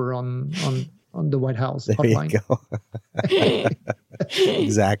phone number on the White House hotline. There you go.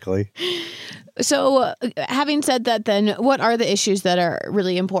 Exactly. So having said that, then what are the issues that are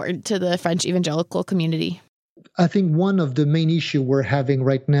really important to the French evangelical community? I think one of the main issues we're having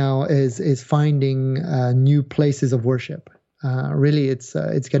right now is finding new places of worship. Really, it's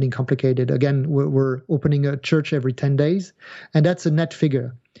getting complicated. Again, we're opening a church every 10 days, and that's a net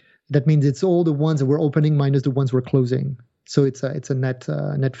figure. That means it's all the ones that we're opening minus the ones we're closing. So it's a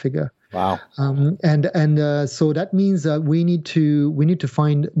net figure. Wow. So that means that we need to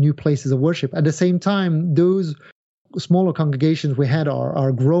find new places of worship. At the same time, those smaller congregations we had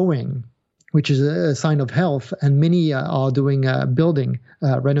are growing, which is a sign of health, and many are doing building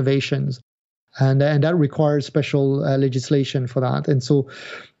renovations. And that requires special legislation for that. And so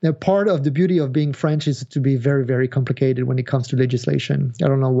part of the beauty of being French is to be very, very complicated when it comes to legislation. I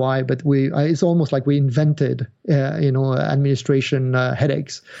don't know why, but it's almost like we invented, administration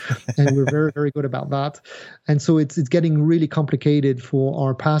headaches. And we're very, very good about that. And so it's getting really complicated for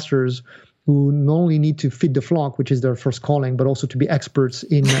our pastors who not only need to feed the flock, which is their first calling, but also to be experts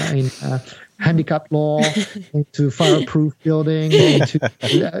in handicap law, into fireproof building, you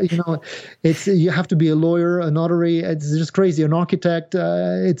have to be a lawyer, a notary. It's just crazy. An architect.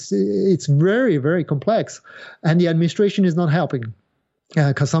 It's very, very complex, and the administration is not helping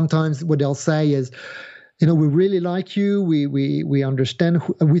because sometimes what they'll say is, we really like you. We understand.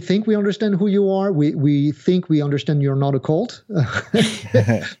 We think we understand who you are. We think we understand you're not a cult,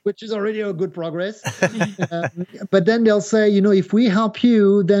 which is already a good progress. But then they'll say, if we help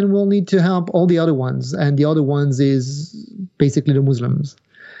you, then we'll need to help all the other ones, and the other ones is basically the Muslims.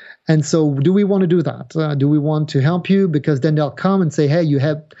 And so, do we want to do that? Do we want to help you? Because then they'll come and say, hey, you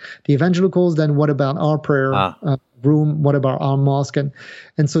have the evangelicals. Then what about our prayer room? What about our mosque? And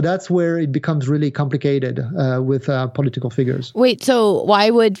so that's where it becomes really complicated with political figures. Wait, so why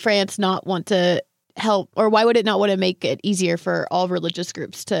would France not want to help, or why would it not want to make it easier for all religious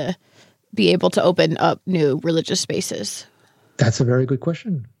groups to be able to open up new religious spaces? That's a very good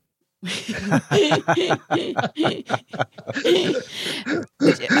question. So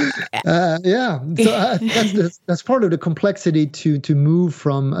that's part of the complexity to move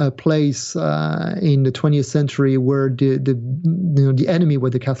from a place in the 20th century where the enemy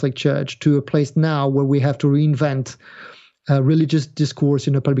was the Catholic Church to a place now where we have to reinvent religious discourse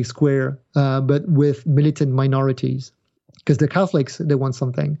in a public square, but with militant minorities. Because the Catholics, they want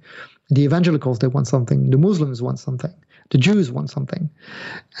something, The evangelicals, they want something. The Muslims want something. The Jews want something.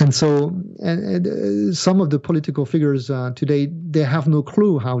 And so some of the political figures today, they have no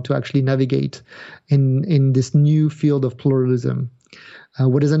clue how to actually navigate in this new field of pluralism.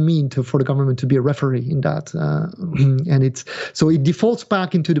 What does it mean for the government to be a referee in that? And it defaults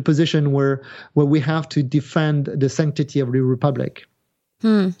back into the position where we have to defend the sanctity of the republic.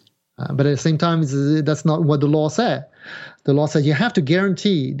 But at the same time, that's not what the law says. The law says you have to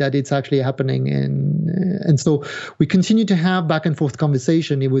guarantee that it's actually happening. And so we continue to have back and forth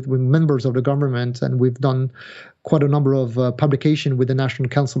conversation with members of the government, and we've done quite a number of publications with the National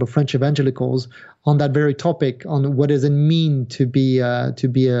Council of French Evangelicals on that very topic, on what does it mean to be a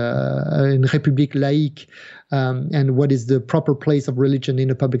république laïque, and what is the proper place of religion in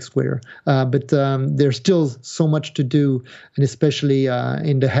the public square. But there's still so much to do, and especially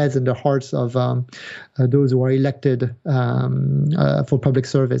in the heads and the hearts of those who are elected for public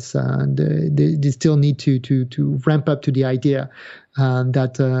service. They still need to ramp up to the idea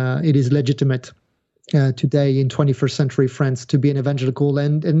that it is legitimate today in 21st century France to be an evangelical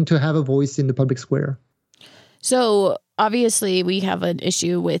and to have a voice in the public square. So obviously we have an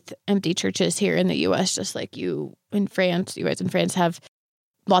issue with empty churches here in the U.S., just like you guys in France have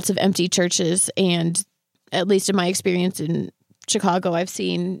lots of empty churches. And at least in my experience in Chicago, I've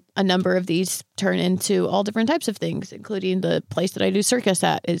seen a number of these turn into all different types of things, including the place that I do circus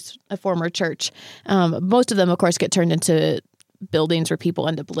at is a former church. Most of them, of course, get turned into buildings where people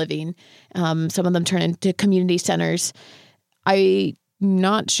end up living. Some of them turn into community centers. I'm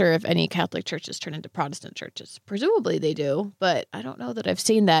not sure if any Catholic churches turn into Protestant churches. Presumably they do, but I don't know that I've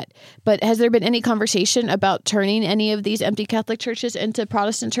seen that. But has there been any conversation about turning any of these empty Catholic churches into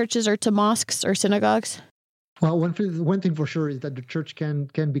Protestant churches or to mosques or synagogues? Well, one thing for sure is that the church can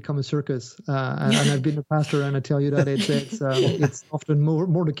become a circus, and I've been a pastor, and I tell you that it's often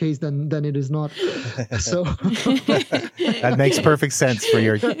more the case than it is not. So that makes perfect sense for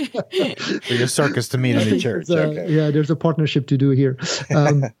your circus to meet in the church. Okay. Yeah, there's a partnership to do here.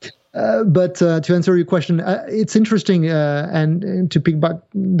 But to answer your question, it's interesting, and to pick back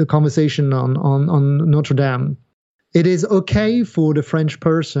the conversation on Notre Dame. It is okay for the French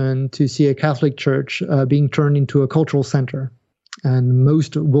person to see a Catholic church being turned into a cultural center, and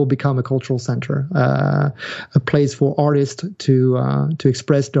most will become a cultural center, a place for artists to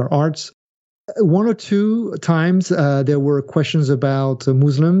express their arts. One or two times there were questions about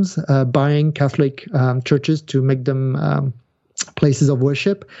Muslims buying Catholic churches to make them places of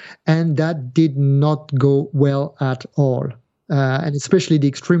worship, and that did not go well at all, and especially the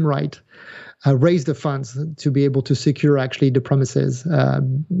extreme right. Raise the funds to be able to secure actually the premises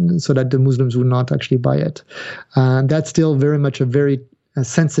so that the Muslims would not actually buy it. That's still very much a very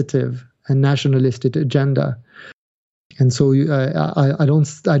sensitive and nationalistic agenda. And so I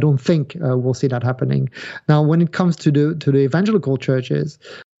don't think we'll see that happening. Now, when it comes to the evangelical churches,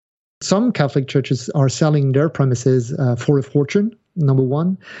 some Catholic churches are selling their premises for a fortune, number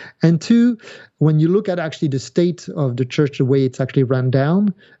one. And two, when you look at actually the state of the church, the way it's actually run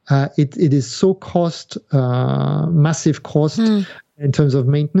down, it is so massive cost in terms of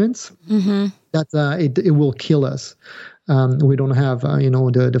maintenance that it will kill us. We don't have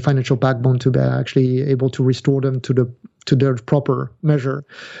the financial backbone to be actually able to restore them to their proper measure.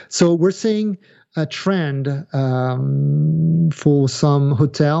 So we're seeing a trend for some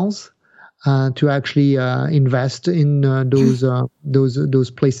hotels to actually invest in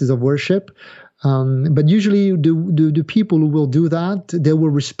those places of worship. But usually the people who will do that, they will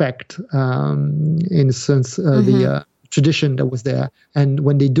respect, in a sense, the tradition that was there. And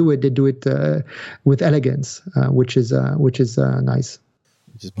when they do it with elegance, which is nice.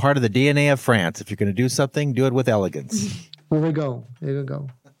 Which is part of the DNA of France. If you're going to do something, do it with elegance. There we go.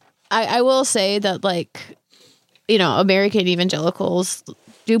 I will say that, American evangelicals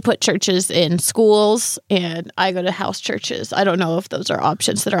do put churches in schools, and I go to house churches. I don't know if those are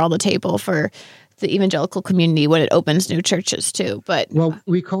options that are on the table for the evangelical community when it opens new churches too. But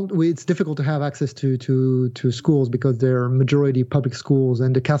it's difficult to have access to schools because they're majority public schools,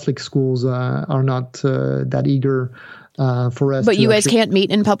 and the Catholic schools are not that eager for us. But you guys can't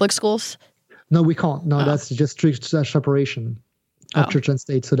meet in public schools? No, we can't. No, that's just strict separation of church and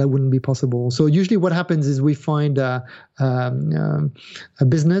state, so that wouldn't be possible. So usually what happens is we find a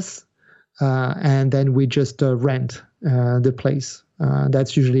business and then we just rent the place.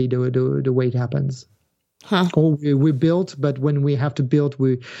 That's usually the way it happens. Or we build, but when we have to build,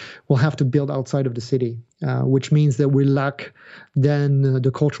 we will have to build outside of the city, which means that we lack then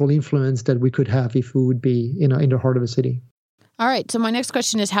the cultural influence that we could have if we would be in the heart of a city. All right. So my next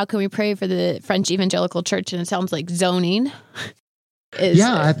question is, how can we pray for the French evangelical church? And it sounds like zoning.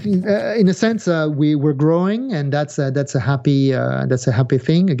 I think in a sense we're growing, and that's a happy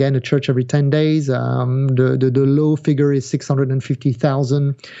thing. Again, a church every 10 days. The low figure is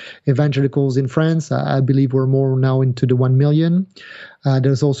 650,000 evangelicals in France. I believe we're more now into the 1 million.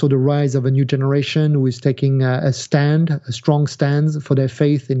 There's also the rise of a new generation who is taking a strong stand for their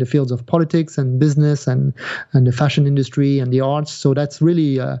faith in the fields of politics and business and the fashion industry and the arts. So that's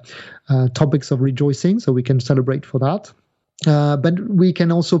really topics of rejoicing. So we can celebrate for that. But we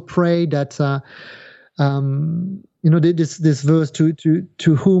can also pray that, this verse,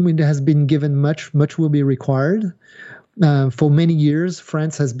 to whom it has been given much, much will be required. For many years,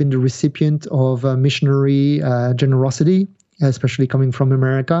 France has been the recipient of missionary generosity, especially coming from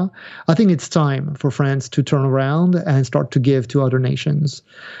America. I think it's time for France to turn around and start to give to other nations.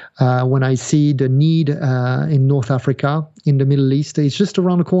 When I see the need in North Africa, in the Middle East, it's just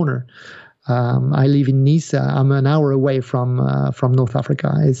around the corner. I live in Nice. I'm an hour away from North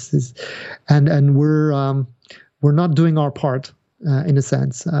Africa. And we're not doing our part in a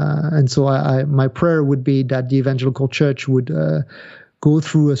sense. And so my prayer would be that the evangelical church would go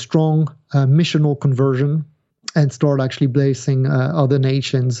through a strong missional conversion and start actually blessing other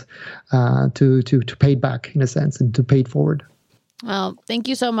nations to pay it back in a sense and to pay it forward. Well, thank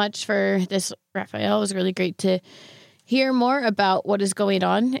you so much for this, Raphael. It was really great to hear more about what is going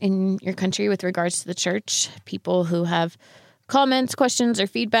on in your country with regards to the church. People who have comments, questions, or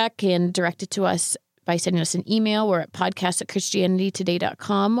feedback can direct it to us by sending us an email. We're at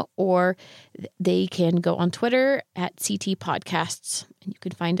podcast@christianitytoday.com, or they can go on Twitter at CT Podcasts, and you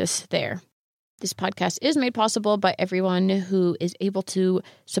can find us there. This podcast is made possible by everyone who is able to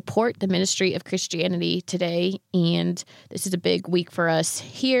support the ministry of Christianity Today, and this is a big week for us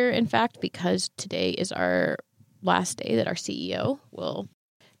here, in fact, because today is our last day that our CEO will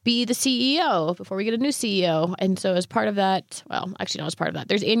be the CEO before we get a new CEO. And so as part of that, well, actually not as part of that,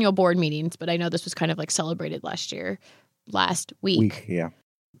 there's annual board meetings, but I know this was kind of like celebrated last week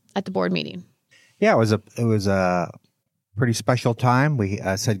at the board meeting. Yeah, it was a pretty special time. We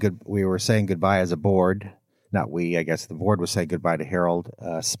we were saying goodbye as a board. Not we, I guess the board was saying goodbye to Harold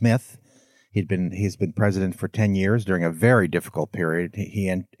Smith. He's been president for 10 years during a very difficult period. He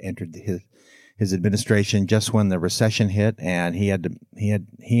entered his administration just when the recession hit, and he and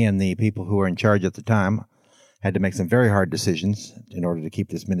the people who were in charge at the time had to make some very hard decisions in order to keep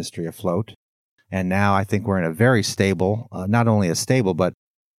this ministry afloat. And now I think we're in a very stable, not only a stable, but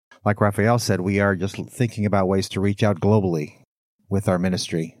like Raphael said, we are just thinking about ways to reach out globally with our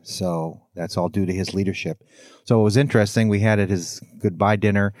ministry. So that's all due to his leadership. So it was interesting. We had at his goodbye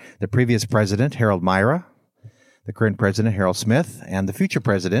dinner the previous president, Harold Myra, the current president, Harold Smith, and the future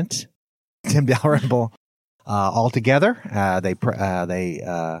president, Tim Dalrymple, all together.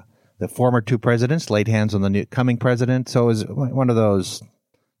 The former two presidents laid hands on the new coming president. So it was one of those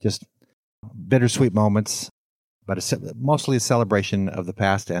just bittersweet moments, but mostly a celebration of the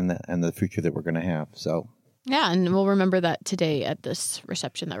past and the future that we're going to have. So yeah, and we'll remember that today at this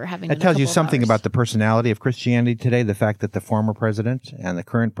reception that we're having. It tells you something about the personality of Christianity today, the fact that the former president and the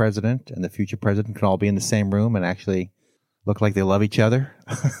current president and the future president can all be in the same room and actually look like they love each other.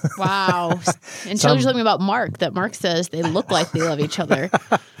 Wow. And tell you something about Mark, that Mark says they look like they love each other.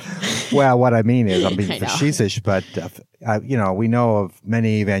 Well, what I mean is, I'm being facetious, but, we know of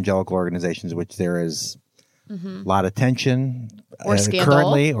many evangelical organizations which there is a lot of tension or scandal.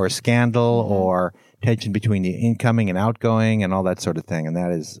 Currently, or scandal, or tension between the incoming and outgoing and all that sort of thing.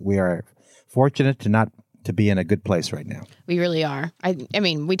 And we are fortunate to be in a good place right now. We really are. I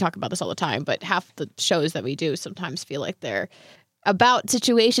mean, we talk about this all the time, but half the shows that we do sometimes feel like they're about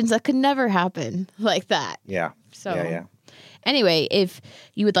situations that could never happen like that. Yeah. So yeah. Anyway, if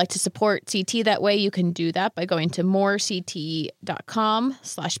you would like to support CT that way, you can do that by going to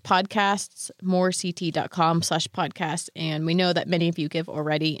morect.com/podcasts, morect.com/podcasts. And we know that many of you give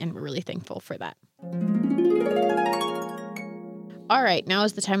already, and we're really thankful for that. All right, now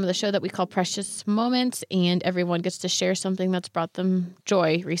is the time of the show that we call Precious Moments, and everyone gets to share something that's brought them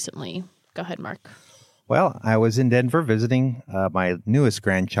joy recently. Go ahead, Mark. Well, I was in Denver visiting my newest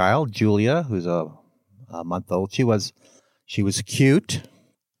grandchild, Julia, who's a month old. She was cute,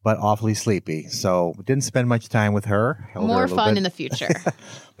 but awfully sleepy, so didn't spend much time with her. More fun in the future.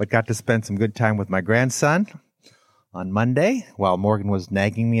 But got to spend some good time with my grandson on Monday while Morgan was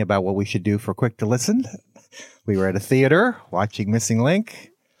nagging me about what we should do for Quick to Listen. We were at a theater watching Missing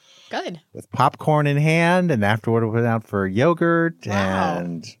Link. Good. With popcorn in hand, and afterward we went out for yogurt. Wow.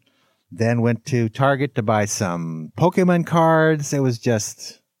 And then went to Target to buy some Pokemon cards. It was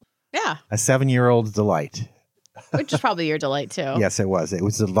just a 7-year-old's delight. Which is probably your delight, too. Yes, it was. It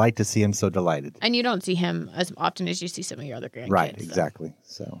was a delight to see him so delighted. And you don't see him as often as you see some of your other grandkids. Right, exactly.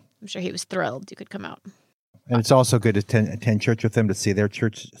 So I'm sure he was thrilled you could come out. And it's also good to attend church with them, to see their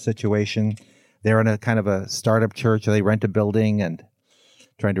church situation. They're in a kind of a startup church. They rent a building and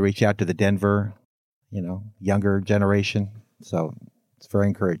trying to reach out to the Denver, younger generation. So it's very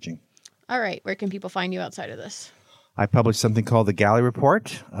encouraging. All right. Where can people find you outside of this? I publish something called the Galley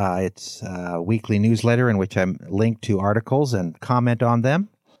Report. It's a weekly newsletter in which I'm linked to articles and comment on them.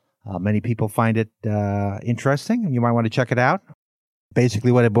 Many people find it interesting, and you might want to check it out.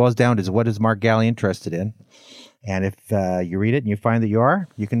 Basically, what it boils down to is, what is Mark Galley interested in? And if you read it and you find that you are,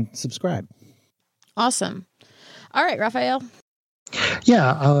 you can subscribe. Awesome. All right, Raphael.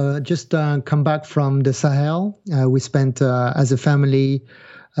 Yeah, just come back from the Sahel. We spent, as a family,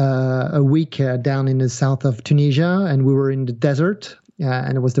 a week down in the south of Tunisia, and we were in the desert.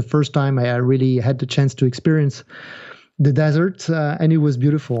 And it was the first time I really had the chance to experience the desert, and it was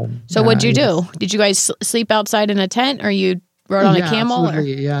beautiful. So what'd you do? Did you guys sleep outside in a tent, or you rode on a camel?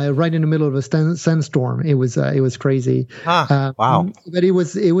 Absolutely. Yeah, right in the middle of a sandstorm. It was crazy. Wow! But it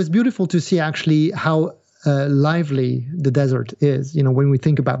was beautiful to see actually how lively the desert is. When we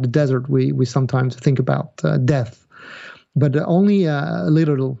think about the desert, we sometimes think about death. But only a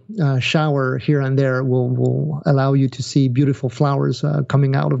little shower here and there will allow you to see beautiful flowers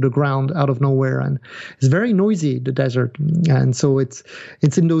coming out of the ground, out of nowhere. And it's very noisy, the desert. And so it's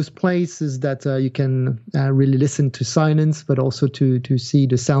in those places that you can really listen to silence, but also to see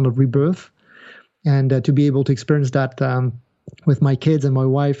the sound of rebirth. And to be able to experience that with my kids and my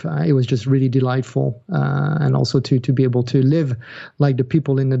wife, it was just really delightful. And also to be able to live like the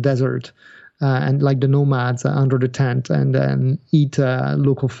people in the desert. And like the nomads under the tent, and eat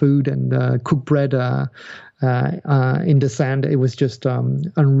local food and cook bread in the sand. It was just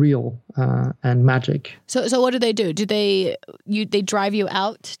unreal and magic. So what do they do? Do they drive you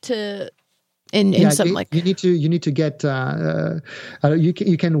out to? You need to get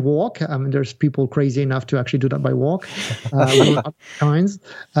you can walk. There's people crazy enough to actually do that by walk. Kinds,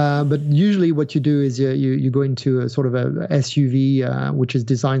 but usually what you do is you go into a sort of a SUV, which is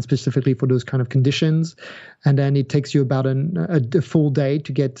designed specifically for those kind of conditions, and then it takes you about a full day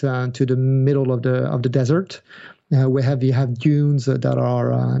to get to the middle of the desert. You have dunes that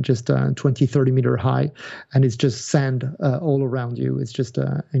are just 20, 30 meter high, and it's just sand all around you. It's just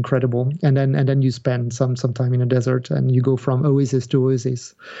incredible. And then you spend some time in the desert, and you go from oasis to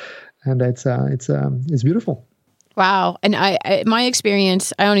oasis, and it's beautiful. Wow! And my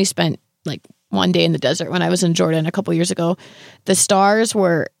experience, I only spent like one day in the desert when I was in Jordan a couple years ago. The stars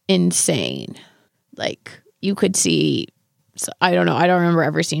were insane. Like you could see, I don't know. I don't remember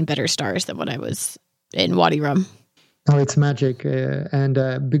ever seeing better stars than when I was in Wadi Rum. Oh, it's magic. And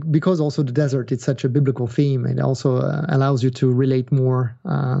because also the desert, it's such a biblical theme, it also allows you to relate more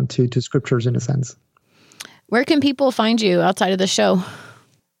to scriptures in a sense. Where can people find you outside of the show?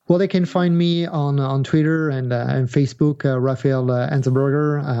 Well, they can find me on Twitter and Facebook, Raphael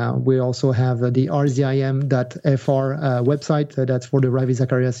Anzenberger. We also have the rzim.fr website. That's for the Ravi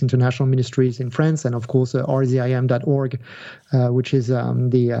Zacharias International Ministries in France, and of course rzim.org, which is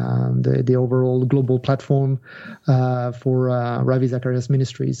the overall global platform for Ravi Zacharias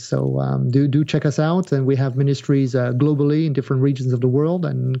Ministries. So do check us out, and we have ministries globally in different regions of the world,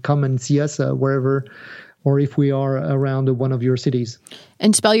 and come and see us wherever, or if we are around one of your cities.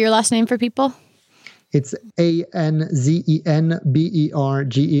 And spell your last name for people. It's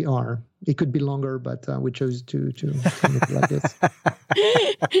Anzenberger. It could be longer, but we chose to make it like this.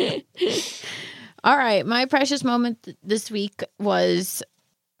 All right. My precious moment this week was,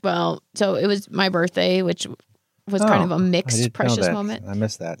 so it was my birthday, which was kind of a mixed precious moment. I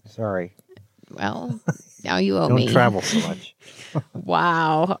missed that. Sorry. Well, now you owe me. Don't travel so much.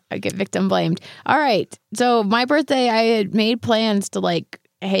 Wow. I get victim blamed. All right. So my birthday, I had made plans to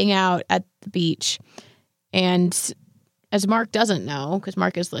hang out at the beach. And as Mark doesn't know, because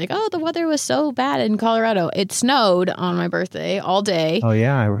Mark is like, oh, the weather was so bad in Colorado. It snowed on my birthday all day. Oh,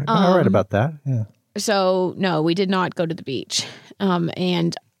 yeah. I read about that. Yeah. So, no, we did not go to the beach.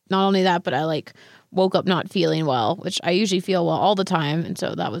 And not only that, but I woke up not feeling well, which I usually feel well all the time. And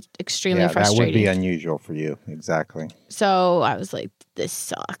so that was extremely frustrating. That would be unusual for you. Exactly. So I was like, this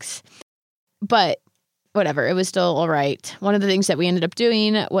sucks. But whatever, it was still all right. One of the things that we ended up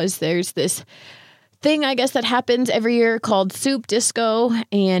doing was there's this thing, I guess, that happens every year called Soup Disco.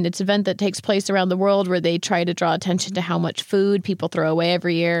 And it's an event that takes place around the world where they try to draw attention to how much food people throw away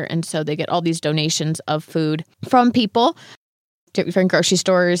every year. And so they get all these donations of food from people, different grocery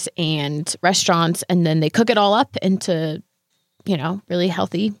stores and restaurants, and then they cook it all up into, really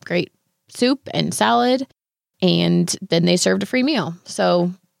healthy, great soup and salad. And then they served a free meal.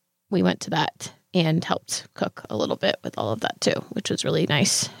 So we went to that and helped cook a little bit with all of that too, which was really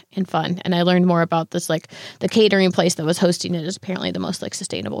nice and fun. And I learned more about this, like the catering place that was hosting it is apparently the most like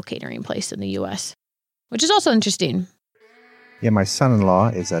sustainable catering place in the U.S., which is also interesting. Yeah, my son-in-law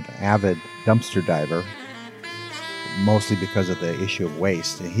is an avid dumpster diver, mostly because of the issue of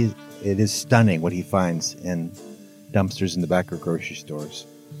waste. It is stunning what he finds in dumpsters in the back of grocery stores.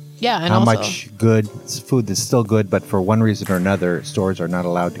 Yeah, and how also, much good food that's still good, but for one reason or another, stores are not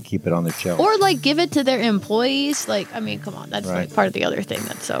allowed to keep it on their shelves. or like give it to their employees. Like, I mean, come on, that's Right. like part of the other thing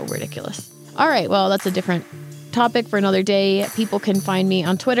that's so ridiculous. All right, well, that's a different topic for another day. People can find me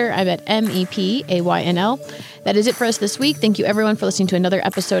on Twitter. I'm at MEPAYNL. That is it for us this week. Thank you, everyone, for listening to another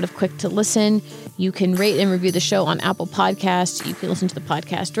episode of Quick to Listen. You can rate and review the show on Apple Podcasts. You can listen to the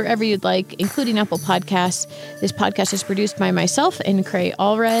podcast wherever you'd like, including Apple Podcasts. This podcast is produced by myself and Cray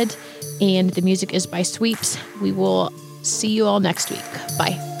Allred, and the music is by Sweeps. We will see you all next week.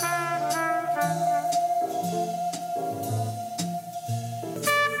 Bye.